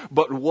 Listen,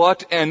 but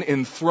what an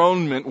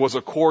enthronement was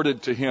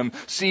accorded to him.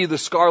 See the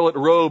scarlet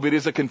robe, it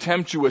is a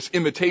contemptuous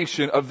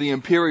imitation of the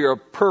imperial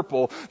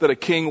purple that a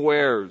king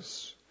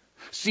wears.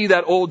 See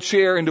that old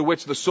chair into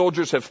which the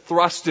soldiers have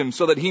thrust him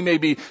so that he may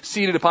be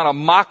seated upon a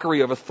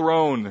mockery of a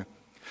throne.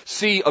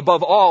 See,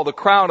 above all, the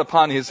crown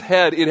upon his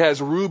head. It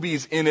has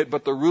rubies in it,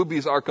 but the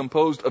rubies are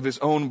composed of his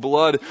own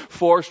blood,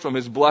 forced from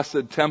his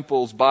blessed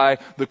temples by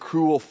the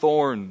cruel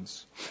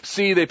thorns.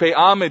 See, they pay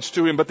homage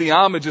to him, but the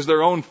homage is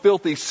their own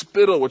filthy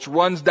spittle, which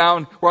runs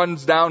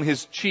down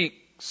his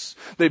cheeks.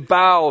 They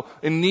bow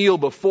and kneel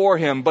before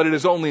him, but it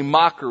is only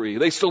mockery.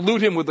 They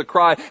salute him with the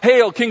cry,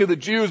 "Hail, King of the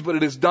Jews," but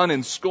it is done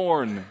in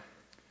scorn.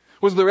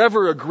 Was there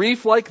ever a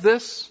grief like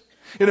this?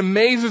 It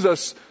amazes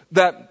us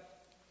that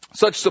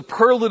such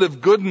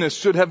superlative goodness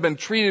should have been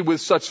treated with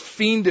such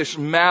fiendish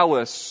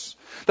malice,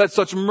 that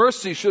such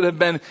mercy should have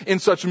been in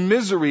such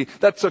misery,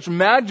 that such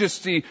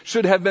majesty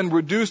should have been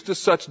reduced to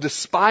such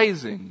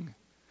despising.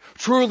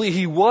 Truly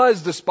he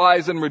was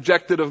despised and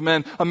rejected of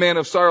men, a man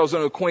of sorrows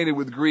and acquainted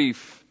with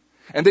grief.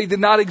 And they did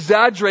not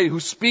exaggerate who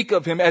speak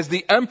of him as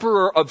the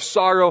emperor of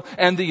sorrow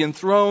and the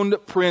enthroned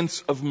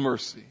prince of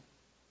mercy.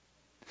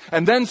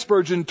 And then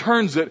Spurgeon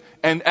turns it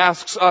and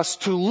asks us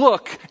to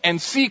look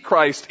and see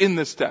Christ in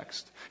this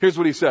text. Here's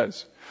what he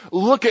says.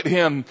 Look at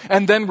him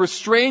and then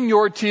restrain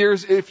your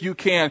tears if you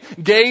can.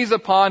 Gaze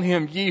upon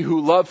him, ye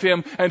who love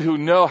him and who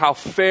know how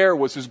fair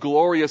was his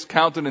glorious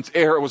countenance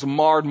ere it was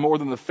marred more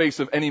than the face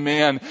of any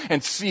man,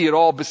 and see it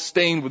all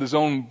bestained with his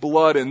own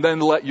blood, and then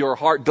let your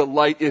heart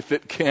delight if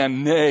it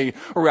can. Nay,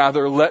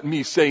 rather let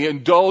me say,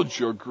 indulge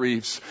your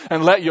griefs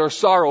and let your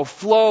sorrow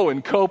flow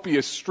in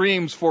copious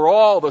streams, for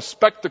all the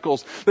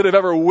spectacles that have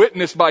ever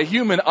witnessed by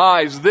human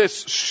eyes,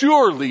 this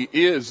surely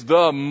is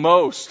the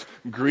most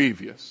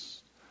grievous.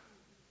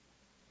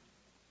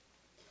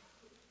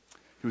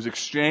 He was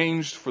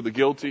exchanged for the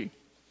guilty.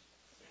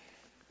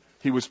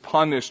 He was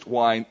punished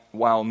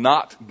while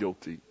not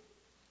guilty.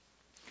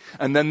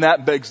 And then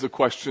that begs the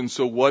question,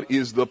 so what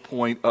is the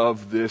point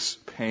of this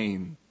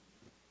pain?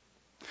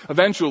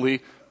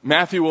 Eventually,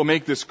 Matthew will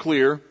make this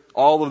clear,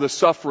 all of the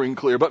suffering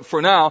clear. But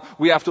for now,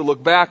 we have to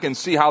look back and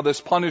see how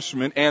this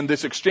punishment and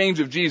this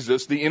exchange of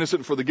Jesus, the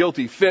innocent for the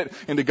guilty, fit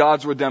into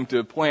God's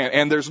redemptive plan.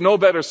 And there's no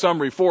better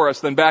summary for us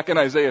than back in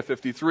Isaiah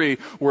 53,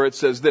 where it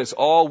says this,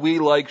 all we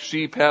like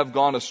sheep have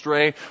gone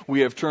astray.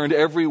 We have turned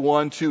every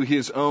one to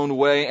his own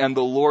way, and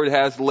the Lord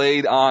has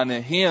laid on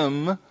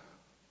him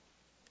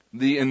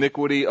the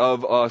iniquity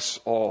of us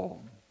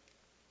all.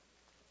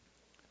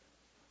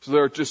 So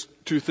there are just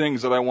two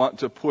things that I want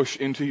to push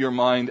into your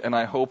mind, and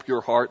I hope your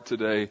heart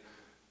today.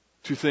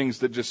 Two things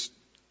that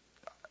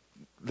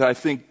I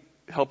think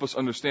help us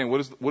understand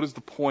what is the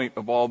point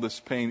of all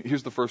this pain.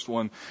 Here's the first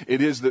one.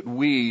 It is that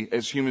we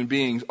as human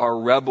beings are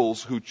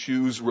rebels who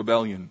choose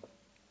rebellion.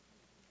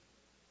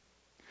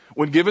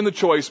 When given the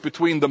choice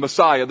between the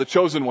Messiah, the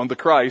chosen one, the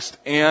Christ,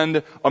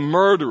 and a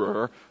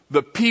murderer,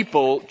 the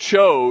people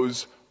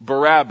chose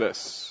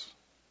Barabbas.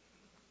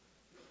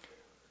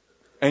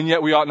 And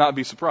yet we ought not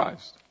be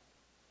surprised.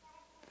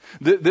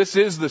 This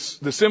is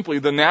simply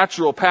the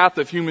natural path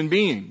of human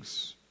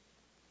beings.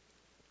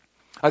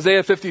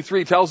 Isaiah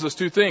 53 tells us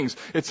two things.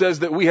 It says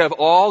that we have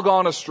all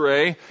gone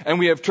astray and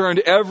we have turned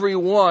every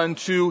one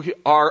to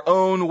our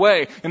own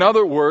way. In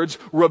other words,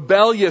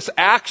 rebellious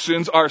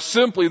actions are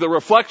simply the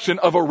reflection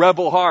of a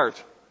rebel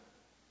heart.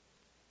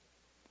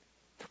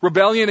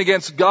 Rebellion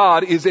against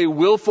God is a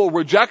willful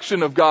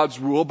rejection of God's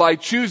rule by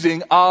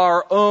choosing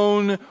our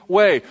own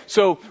way.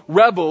 So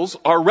rebels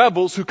are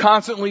rebels who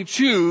constantly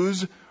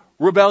choose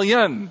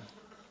rebellion.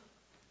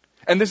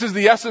 And this is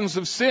the essence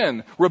of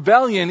sin.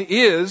 Rebellion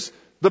is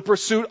the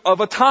pursuit of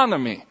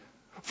autonomy.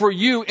 For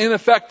you, in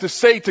effect, to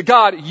say to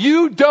God,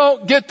 you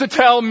don't get to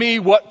tell me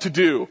what to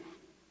do.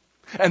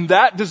 And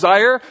that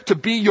desire to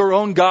be your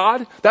own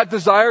God, that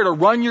desire to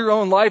run your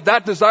own life,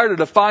 that desire to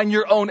define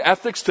your own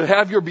ethics, to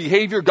have your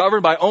behavior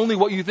governed by only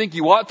what you think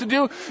you ought to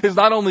do, is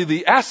not only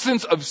the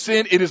essence of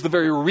sin, it is the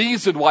very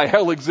reason why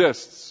hell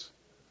exists.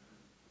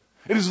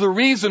 It is the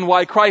reason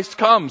why Christ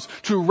comes,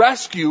 to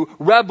rescue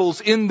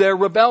rebels in their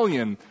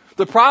rebellion.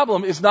 The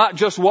problem is not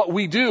just what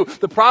we do.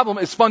 The problem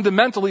is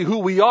fundamentally who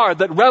we are,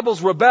 that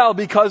rebels rebel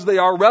because they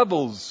are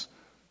rebels.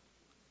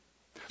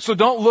 So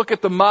don't look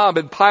at the mob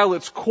in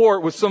Pilate's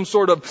court with some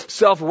sort of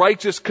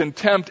self-righteous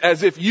contempt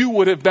as if you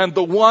would have been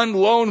the one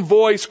lone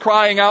voice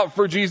crying out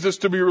for Jesus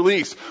to be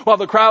released, while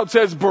the crowd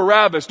says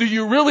Barabbas. Do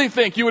you really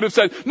think you would have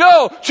said,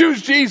 no,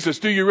 choose Jesus?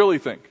 Do you really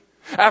think?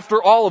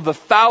 After all of the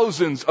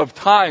thousands of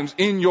times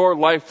in your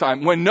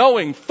lifetime, when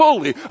knowing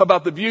fully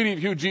about the beauty of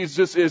who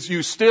Jesus is,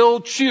 you still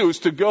choose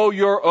to go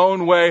your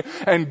own way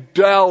and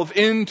delve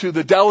into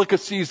the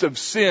delicacies of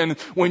sin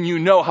when you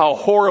know how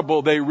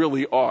horrible they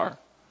really are.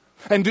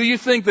 And do you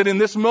think that in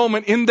this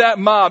moment, in that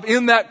mob,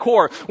 in that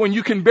court, when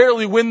you can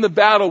barely win the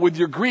battle with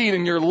your greed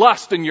and your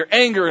lust and your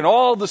anger and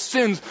all the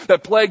sins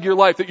that plague your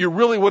life, that you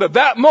really would have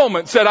that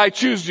moment said, I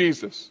choose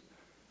Jesus?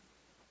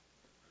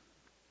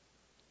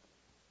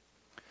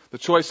 The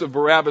choice of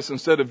Barabbas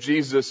instead of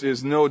Jesus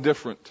is no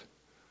different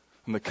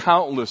and the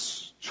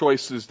countless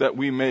choices that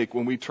we make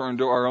when we turn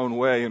to our own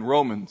way. And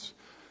Romans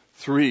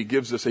 3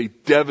 gives us a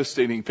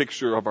devastating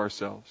picture of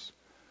ourselves.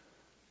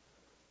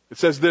 It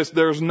says this,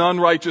 there is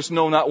none righteous,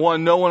 no, not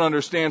one. No one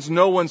understands.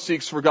 No one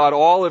seeks for God.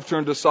 All have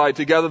turned aside.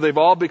 Together they've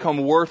all become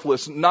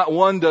worthless. Not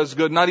one does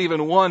good, not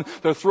even one.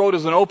 Their throat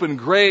is an open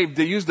grave.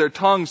 They use their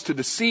tongues to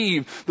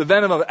deceive. The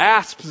venom of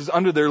asps is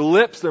under their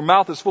lips. Their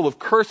mouth is full of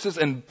curses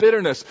and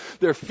bitterness.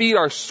 Their feet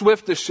are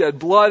swift to shed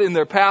blood. In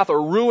their path are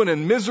ruin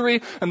and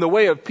misery, and the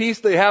way of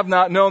peace they have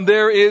not known.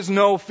 There is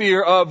no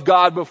fear of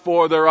God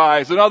before their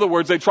eyes. In other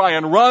words, they try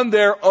and run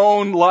their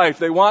own life.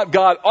 They want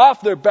God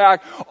off their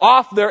back,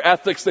 off their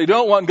ethics. They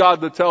don't want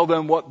God to tell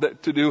them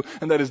what to do,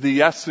 and that is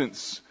the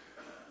essence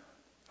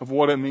of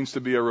what it means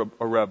to be a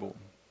rebel.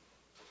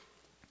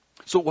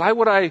 So why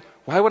would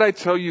I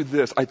tell you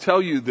this? I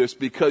tell you this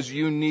because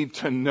you need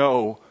to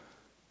know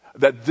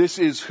that this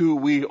is who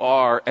we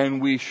are,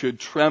 and we should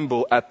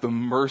tremble at the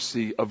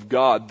mercy of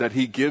God that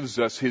He gives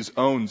us His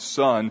own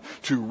Son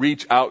to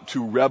reach out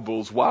to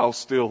rebels while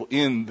still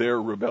in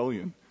their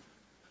rebellion.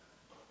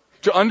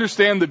 To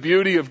understand the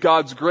beauty of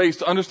God's grace,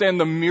 to understand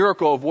the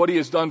miracle of what He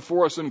has done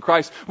for us in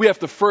Christ, we have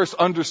to first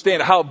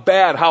understand how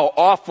bad, how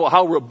awful,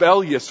 how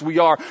rebellious we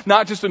are.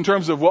 Not just in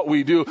terms of what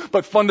we do,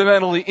 but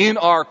fundamentally in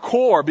our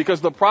core. Because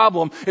the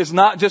problem is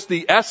not just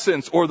the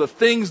essence or the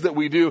things that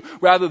we do.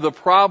 Rather, the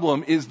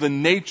problem is the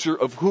nature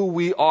of who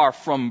we are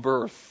from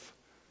birth.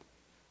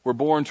 We're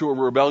born to a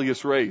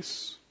rebellious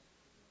race.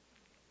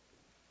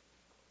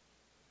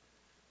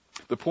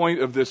 The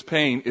point of this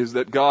pain is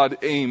that God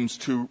aims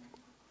to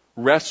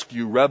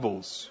rescue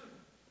rebels.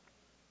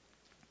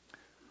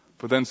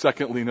 But then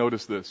secondly,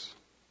 notice this.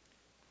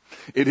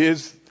 It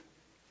is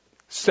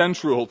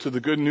central to the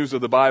good news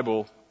of the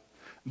Bible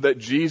that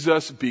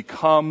Jesus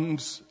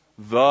becomes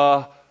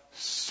the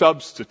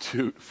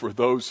substitute for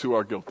those who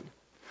are guilty.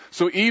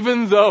 So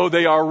even though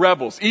they are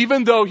rebels,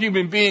 even though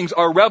human beings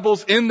are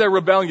rebels in their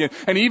rebellion,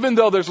 and even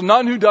though there's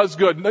none who does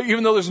good,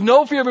 even though there's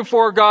no fear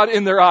before God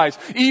in their eyes,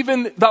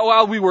 even though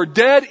while we were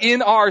dead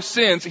in our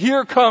sins,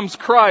 here comes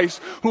Christ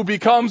who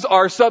becomes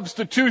our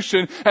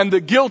substitution, and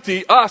the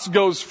guilty, us,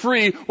 goes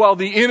free while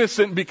the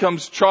innocent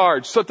becomes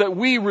charged, so that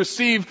we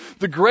receive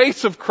the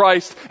grace of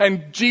Christ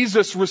and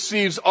Jesus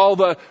receives all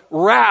the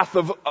wrath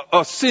of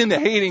a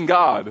sin-hating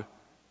God.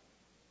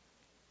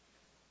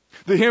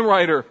 The hymn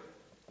writer,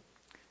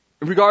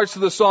 in regards to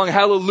the song,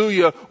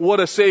 Hallelujah, What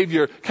a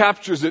Savior,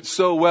 captures it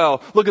so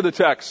well. Look at the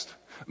text.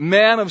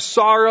 Man of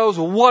sorrows,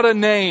 what a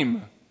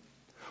name.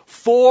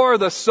 For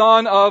the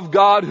Son of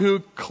God who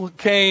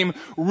came,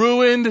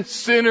 ruined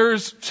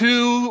sinners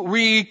to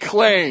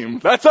reclaim.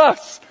 That's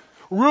us.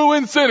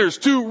 Ruined sinners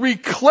to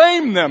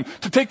reclaim them,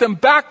 to take them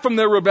back from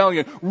their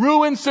rebellion.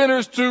 Ruined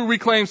sinners to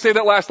reclaim. Say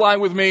that last line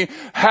with me.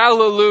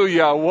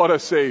 Hallelujah, what a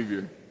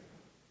Savior.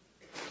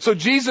 So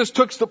Jesus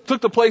took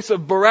the place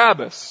of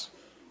Barabbas.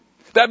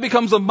 That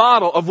becomes a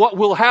model of what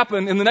will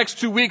happen in the next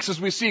 2 weeks as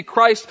we see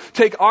Christ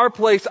take our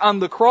place on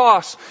the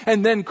cross,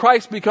 and then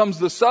Christ becomes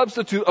the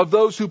substitute of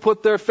those who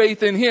put their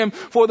faith in Him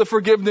for the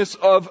forgiveness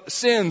of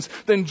sins.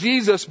 Then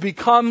Jesus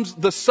becomes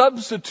the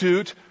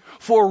substitute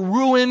for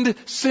ruined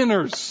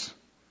sinners.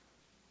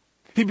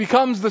 He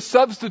becomes the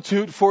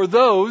substitute for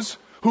those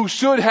who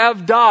should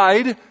have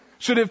died,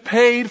 should have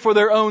paid for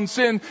their own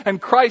sin,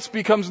 and Christ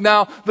becomes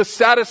now the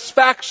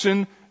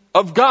satisfaction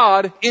of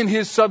God in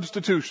His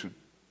substitution.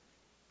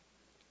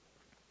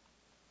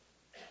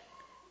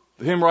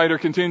 The hymn writer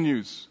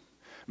continues,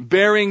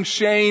 bearing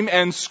shame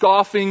and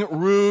scoffing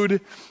rude,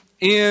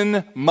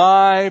 in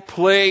my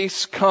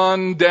place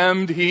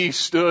condemned He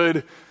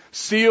stood,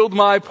 sealed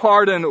my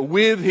pardon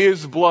with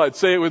His blood.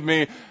 Say it with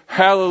me.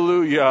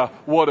 Hallelujah,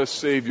 what a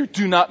Savior.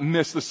 Do not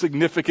miss the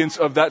significance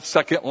of that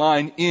second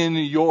line. In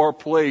your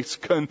place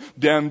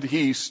condemned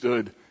He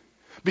stood.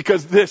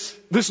 Because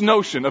this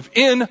notion of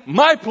in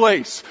my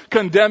place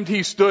condemned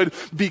He stood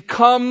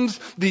becomes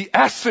the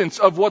essence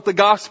of what the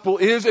gospel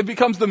is. It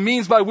becomes the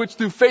means by which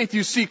through faith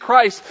you see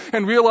Christ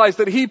and realize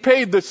that He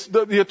paid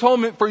the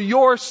atonement for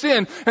your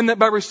sin, and that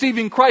by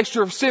receiving Christ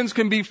your sins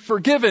can be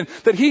forgiven.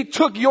 That He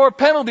took your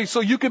penalty so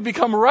you could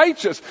become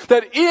righteous.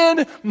 That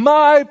in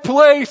my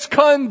place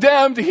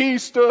condemned He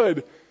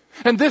stood.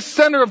 And this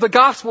center of the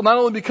gospel not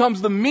only becomes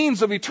the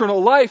means of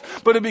eternal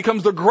life, but it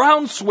becomes the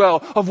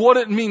groundswell of what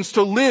it means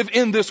to live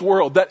in this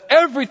world. That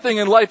everything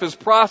in life is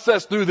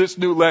processed through this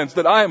new lens.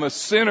 That I am a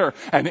sinner,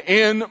 and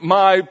in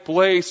my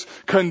place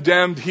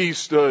condemned He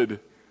stood.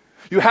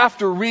 You have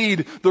to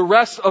read the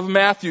rest of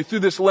Matthew through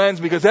this lens,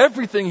 because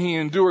everything He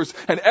endures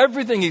and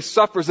everything He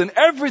suffers and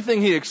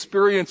everything He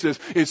experiences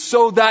is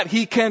so that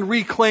He can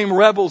reclaim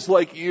rebels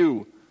like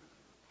you.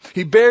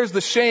 He bears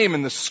the shame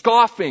and the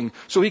scoffing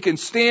so He can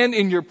stand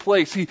in your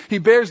place. He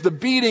bears the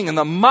beating and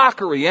the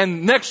mockery,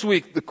 and next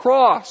week the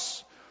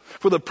cross.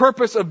 for the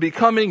purpose of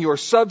becoming your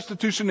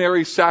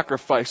substitutionary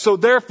sacrifice. So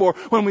therefore,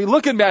 when we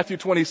look at Matthew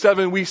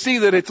 27, we see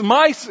that it's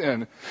my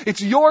sin,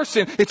 it's your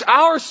sin, it's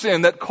our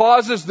sin that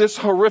causes this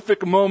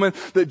horrific moment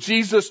that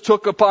Jesus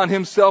took upon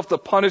himself the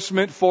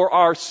punishment for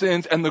our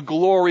sins, and the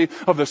glory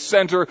of the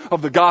center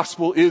of the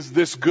gospel is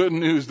this good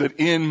news that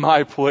in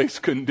my place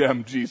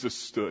condemned Jesus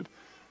stood.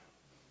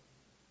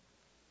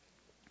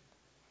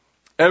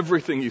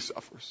 Everything he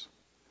suffers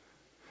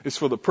is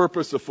for the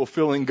purpose of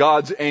fulfilling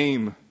God's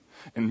aim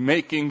and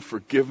making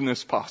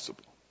forgiveness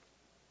possible.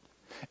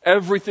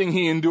 Everything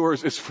he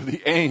endures is for the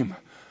aim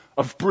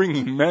of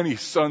bringing many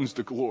sons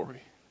to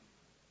glory.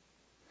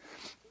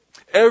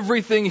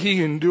 Everything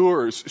he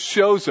endures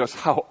shows us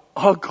how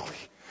ugly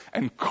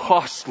and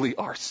costly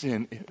our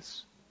sin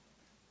is.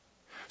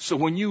 So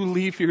when you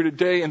leave here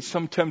today and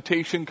some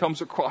temptation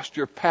comes across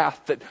your path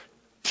that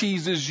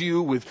teases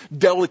you with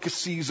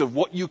delicacies of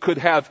what you could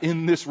have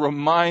in this,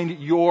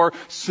 remind your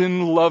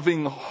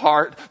sin-loving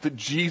heart that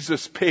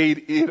Jesus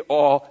paid it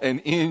all,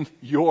 and in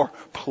your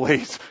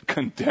place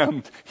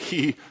condemned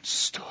he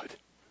stood.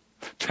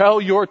 Tell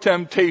your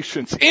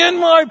temptations, in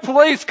my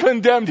place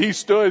condemned he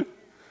stood.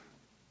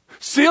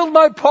 Sealed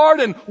my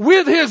pardon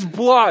with his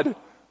blood.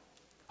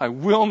 I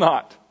will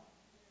not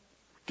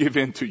give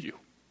in to you.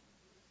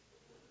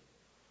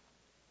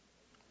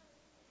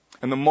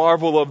 And the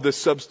marvel of this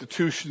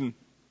substitution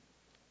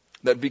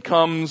that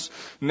becomes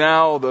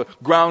now the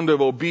ground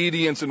of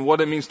obedience and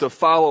what it means to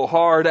follow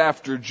hard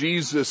after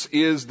Jesus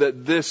is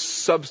that this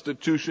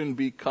substitution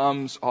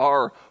becomes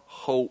our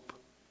hope.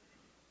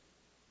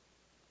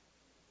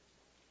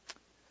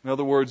 In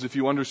other words, if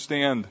you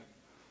understand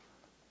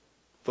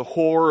the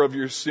horror of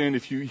your sin,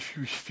 if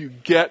you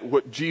get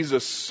what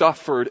Jesus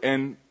suffered,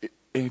 and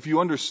if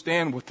you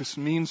understand what this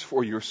means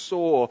for your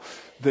soul,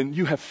 then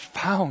you have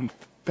found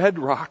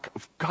bedrock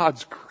of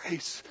God's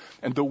grace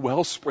and the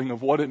wellspring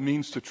of what it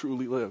means to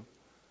truly live.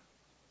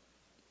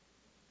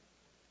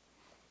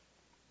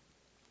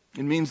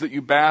 It means that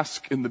you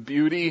bask in the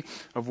beauty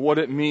of what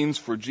it means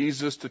for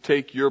Jesus to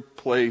take your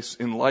place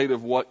in light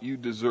of what you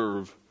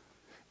deserve.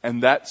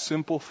 And that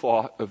simple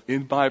thought of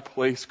in my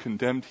place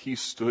condemned he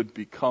stood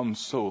becomes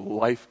so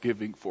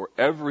life-giving for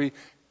every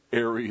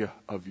area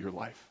of your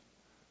life.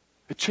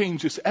 It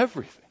changes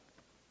everything.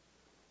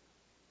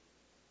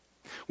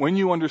 When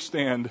you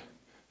understand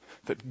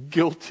that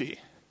guilty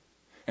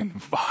and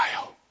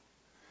vile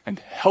and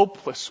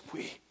helpless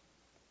we,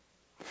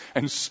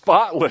 and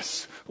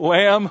spotless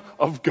Lamb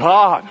of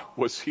God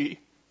was he.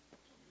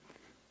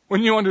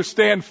 When you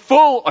understand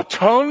full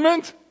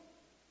atonement,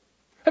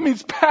 that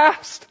means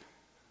past,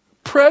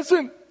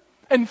 present,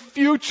 and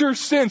future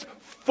sins.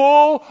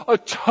 Full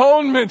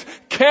atonement.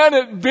 Can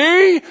it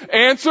be?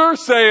 Answer,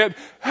 say it.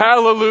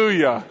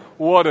 Hallelujah.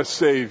 What a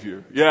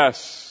Savior.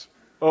 Yes.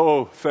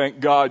 Oh,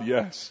 thank God,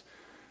 yes.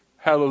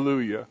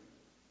 Hallelujah.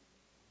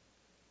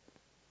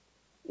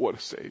 What a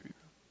Savior.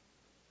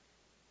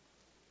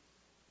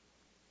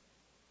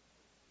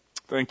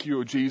 Thank you,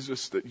 O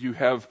Jesus, that you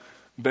have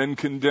been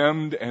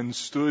condemned and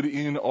stood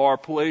in our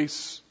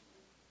place.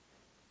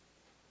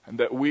 And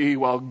that we,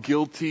 while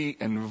guilty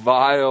and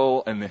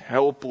vile and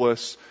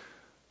helpless,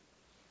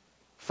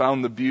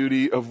 found the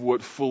beauty of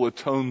what full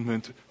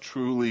atonement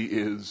truly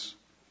is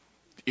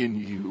in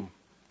you.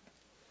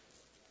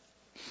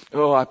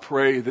 Oh, I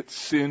pray that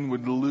sin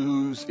would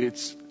lose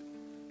its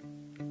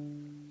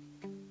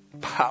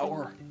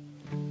power.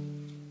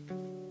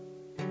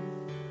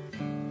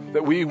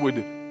 That we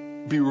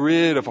would be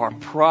rid of our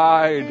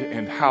pride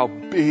and how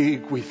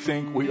big we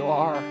think we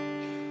are.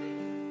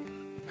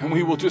 And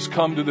we will just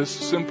come to this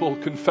simple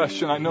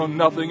confession. I know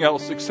nothing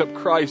else except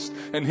Christ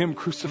and him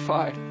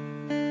crucified.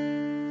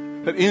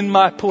 That in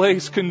my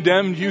place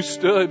condemned you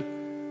stood.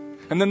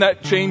 And then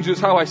that changes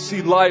how I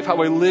see life,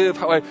 how I live,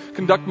 how I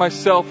conduct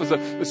myself as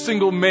a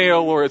single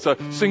male or as a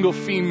single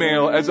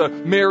female, as a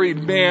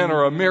married man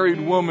or a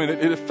married woman.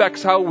 It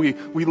affects how we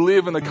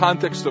live in the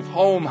context of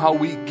home, how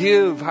we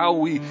give, how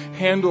we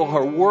handle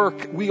our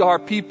work. We are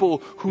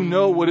people who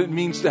know what it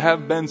means to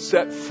have been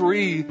set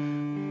free.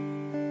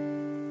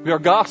 We are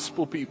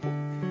gospel people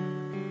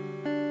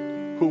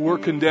who were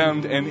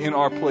condemned, and in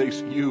our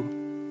place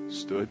you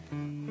stood.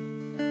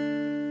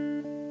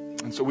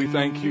 And so we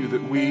thank you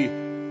that we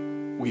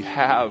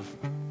have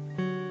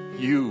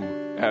you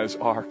as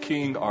our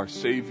King, our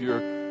Savior,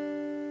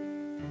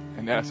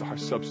 and as our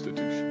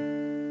substitution.